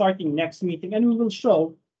meeting or starting next meeting, and we will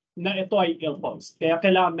show na ito ay ill-posed. Kaya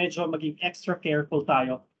kailangan medyo maging extra careful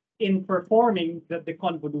tayo in performing the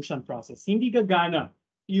deconvolution process. Hindi gagana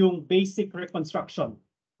yung basic reconstruction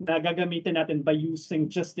na gagamitin natin by using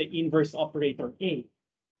just the inverse operator A.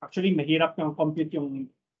 Actually, mahirap kang compute yung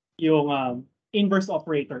inverse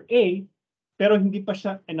operator A, pero hindi pa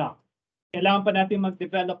siya enough. Kailangan pa natin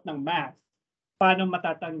mag-develop ng math paano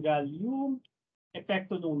matatanggal yung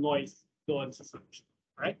epekto ng noise doon sa solution.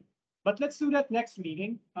 Right? But let's do that next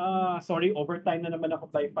meeting. Sorry, overtime na naman ako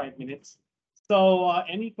by 5 minutes. So,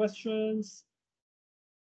 any questions?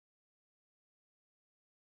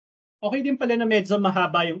 Okay din pala na medyo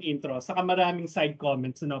mahaba yung intro, saka maraming side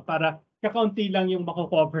comments, no? Para kakaunti lang yung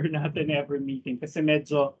mako-cover natin every meeting kasi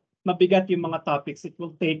medyo mabigat yung mga topics. It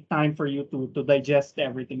will take time for you to digest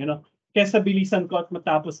everything, ano? Kaya sa bilisan ko at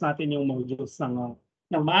matapos natin yung modules ng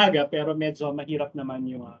maaga, pero medyo mahirap naman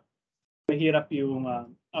yung hindi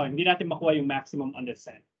natin makuha yung maximum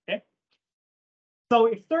understanding. Okay? So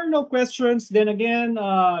if there are no questions, then again,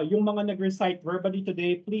 yung mga nag-recite verbally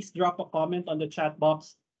today, please drop a comment on the chat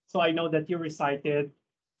box so I know that you recited.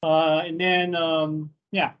 And then,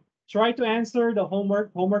 yeah, try to answer the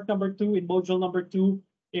homework number 2 in module number 2.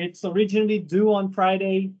 It's originally due on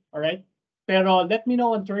Friday, all right? Pero let me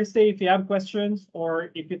know on Thursday if you have questions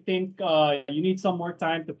or if you think you need some more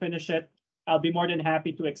time to finish it. I'll be more than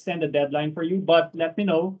happy to extend the deadline for you, but let me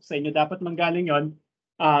know. Sa inyo dapat manggaling yon.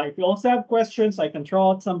 If you also have questions, I can throw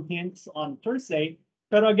out some hints on Thursday.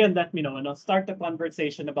 Pero again, let me know, and I'll start the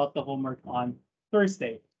conversation about the homework on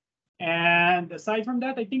Thursday. And aside from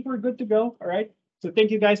that, I think we're good to go. All right. So thank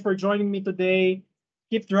you guys for joining me today.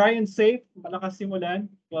 Keep dry and safe. Malakas yung ulan.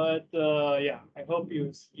 But yeah, I hope you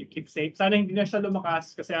keep safe. Sana hindi na siya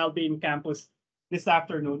lumakas kasi I'll be in campus this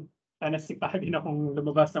afternoon. Sana sipagin akong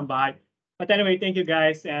lumabas ng bahay. But anyway, thank you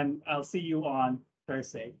guys, and I'll see you on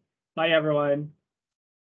Thursday. Bye, everyone.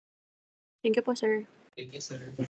 Thank you po, sir. Thank you, sir.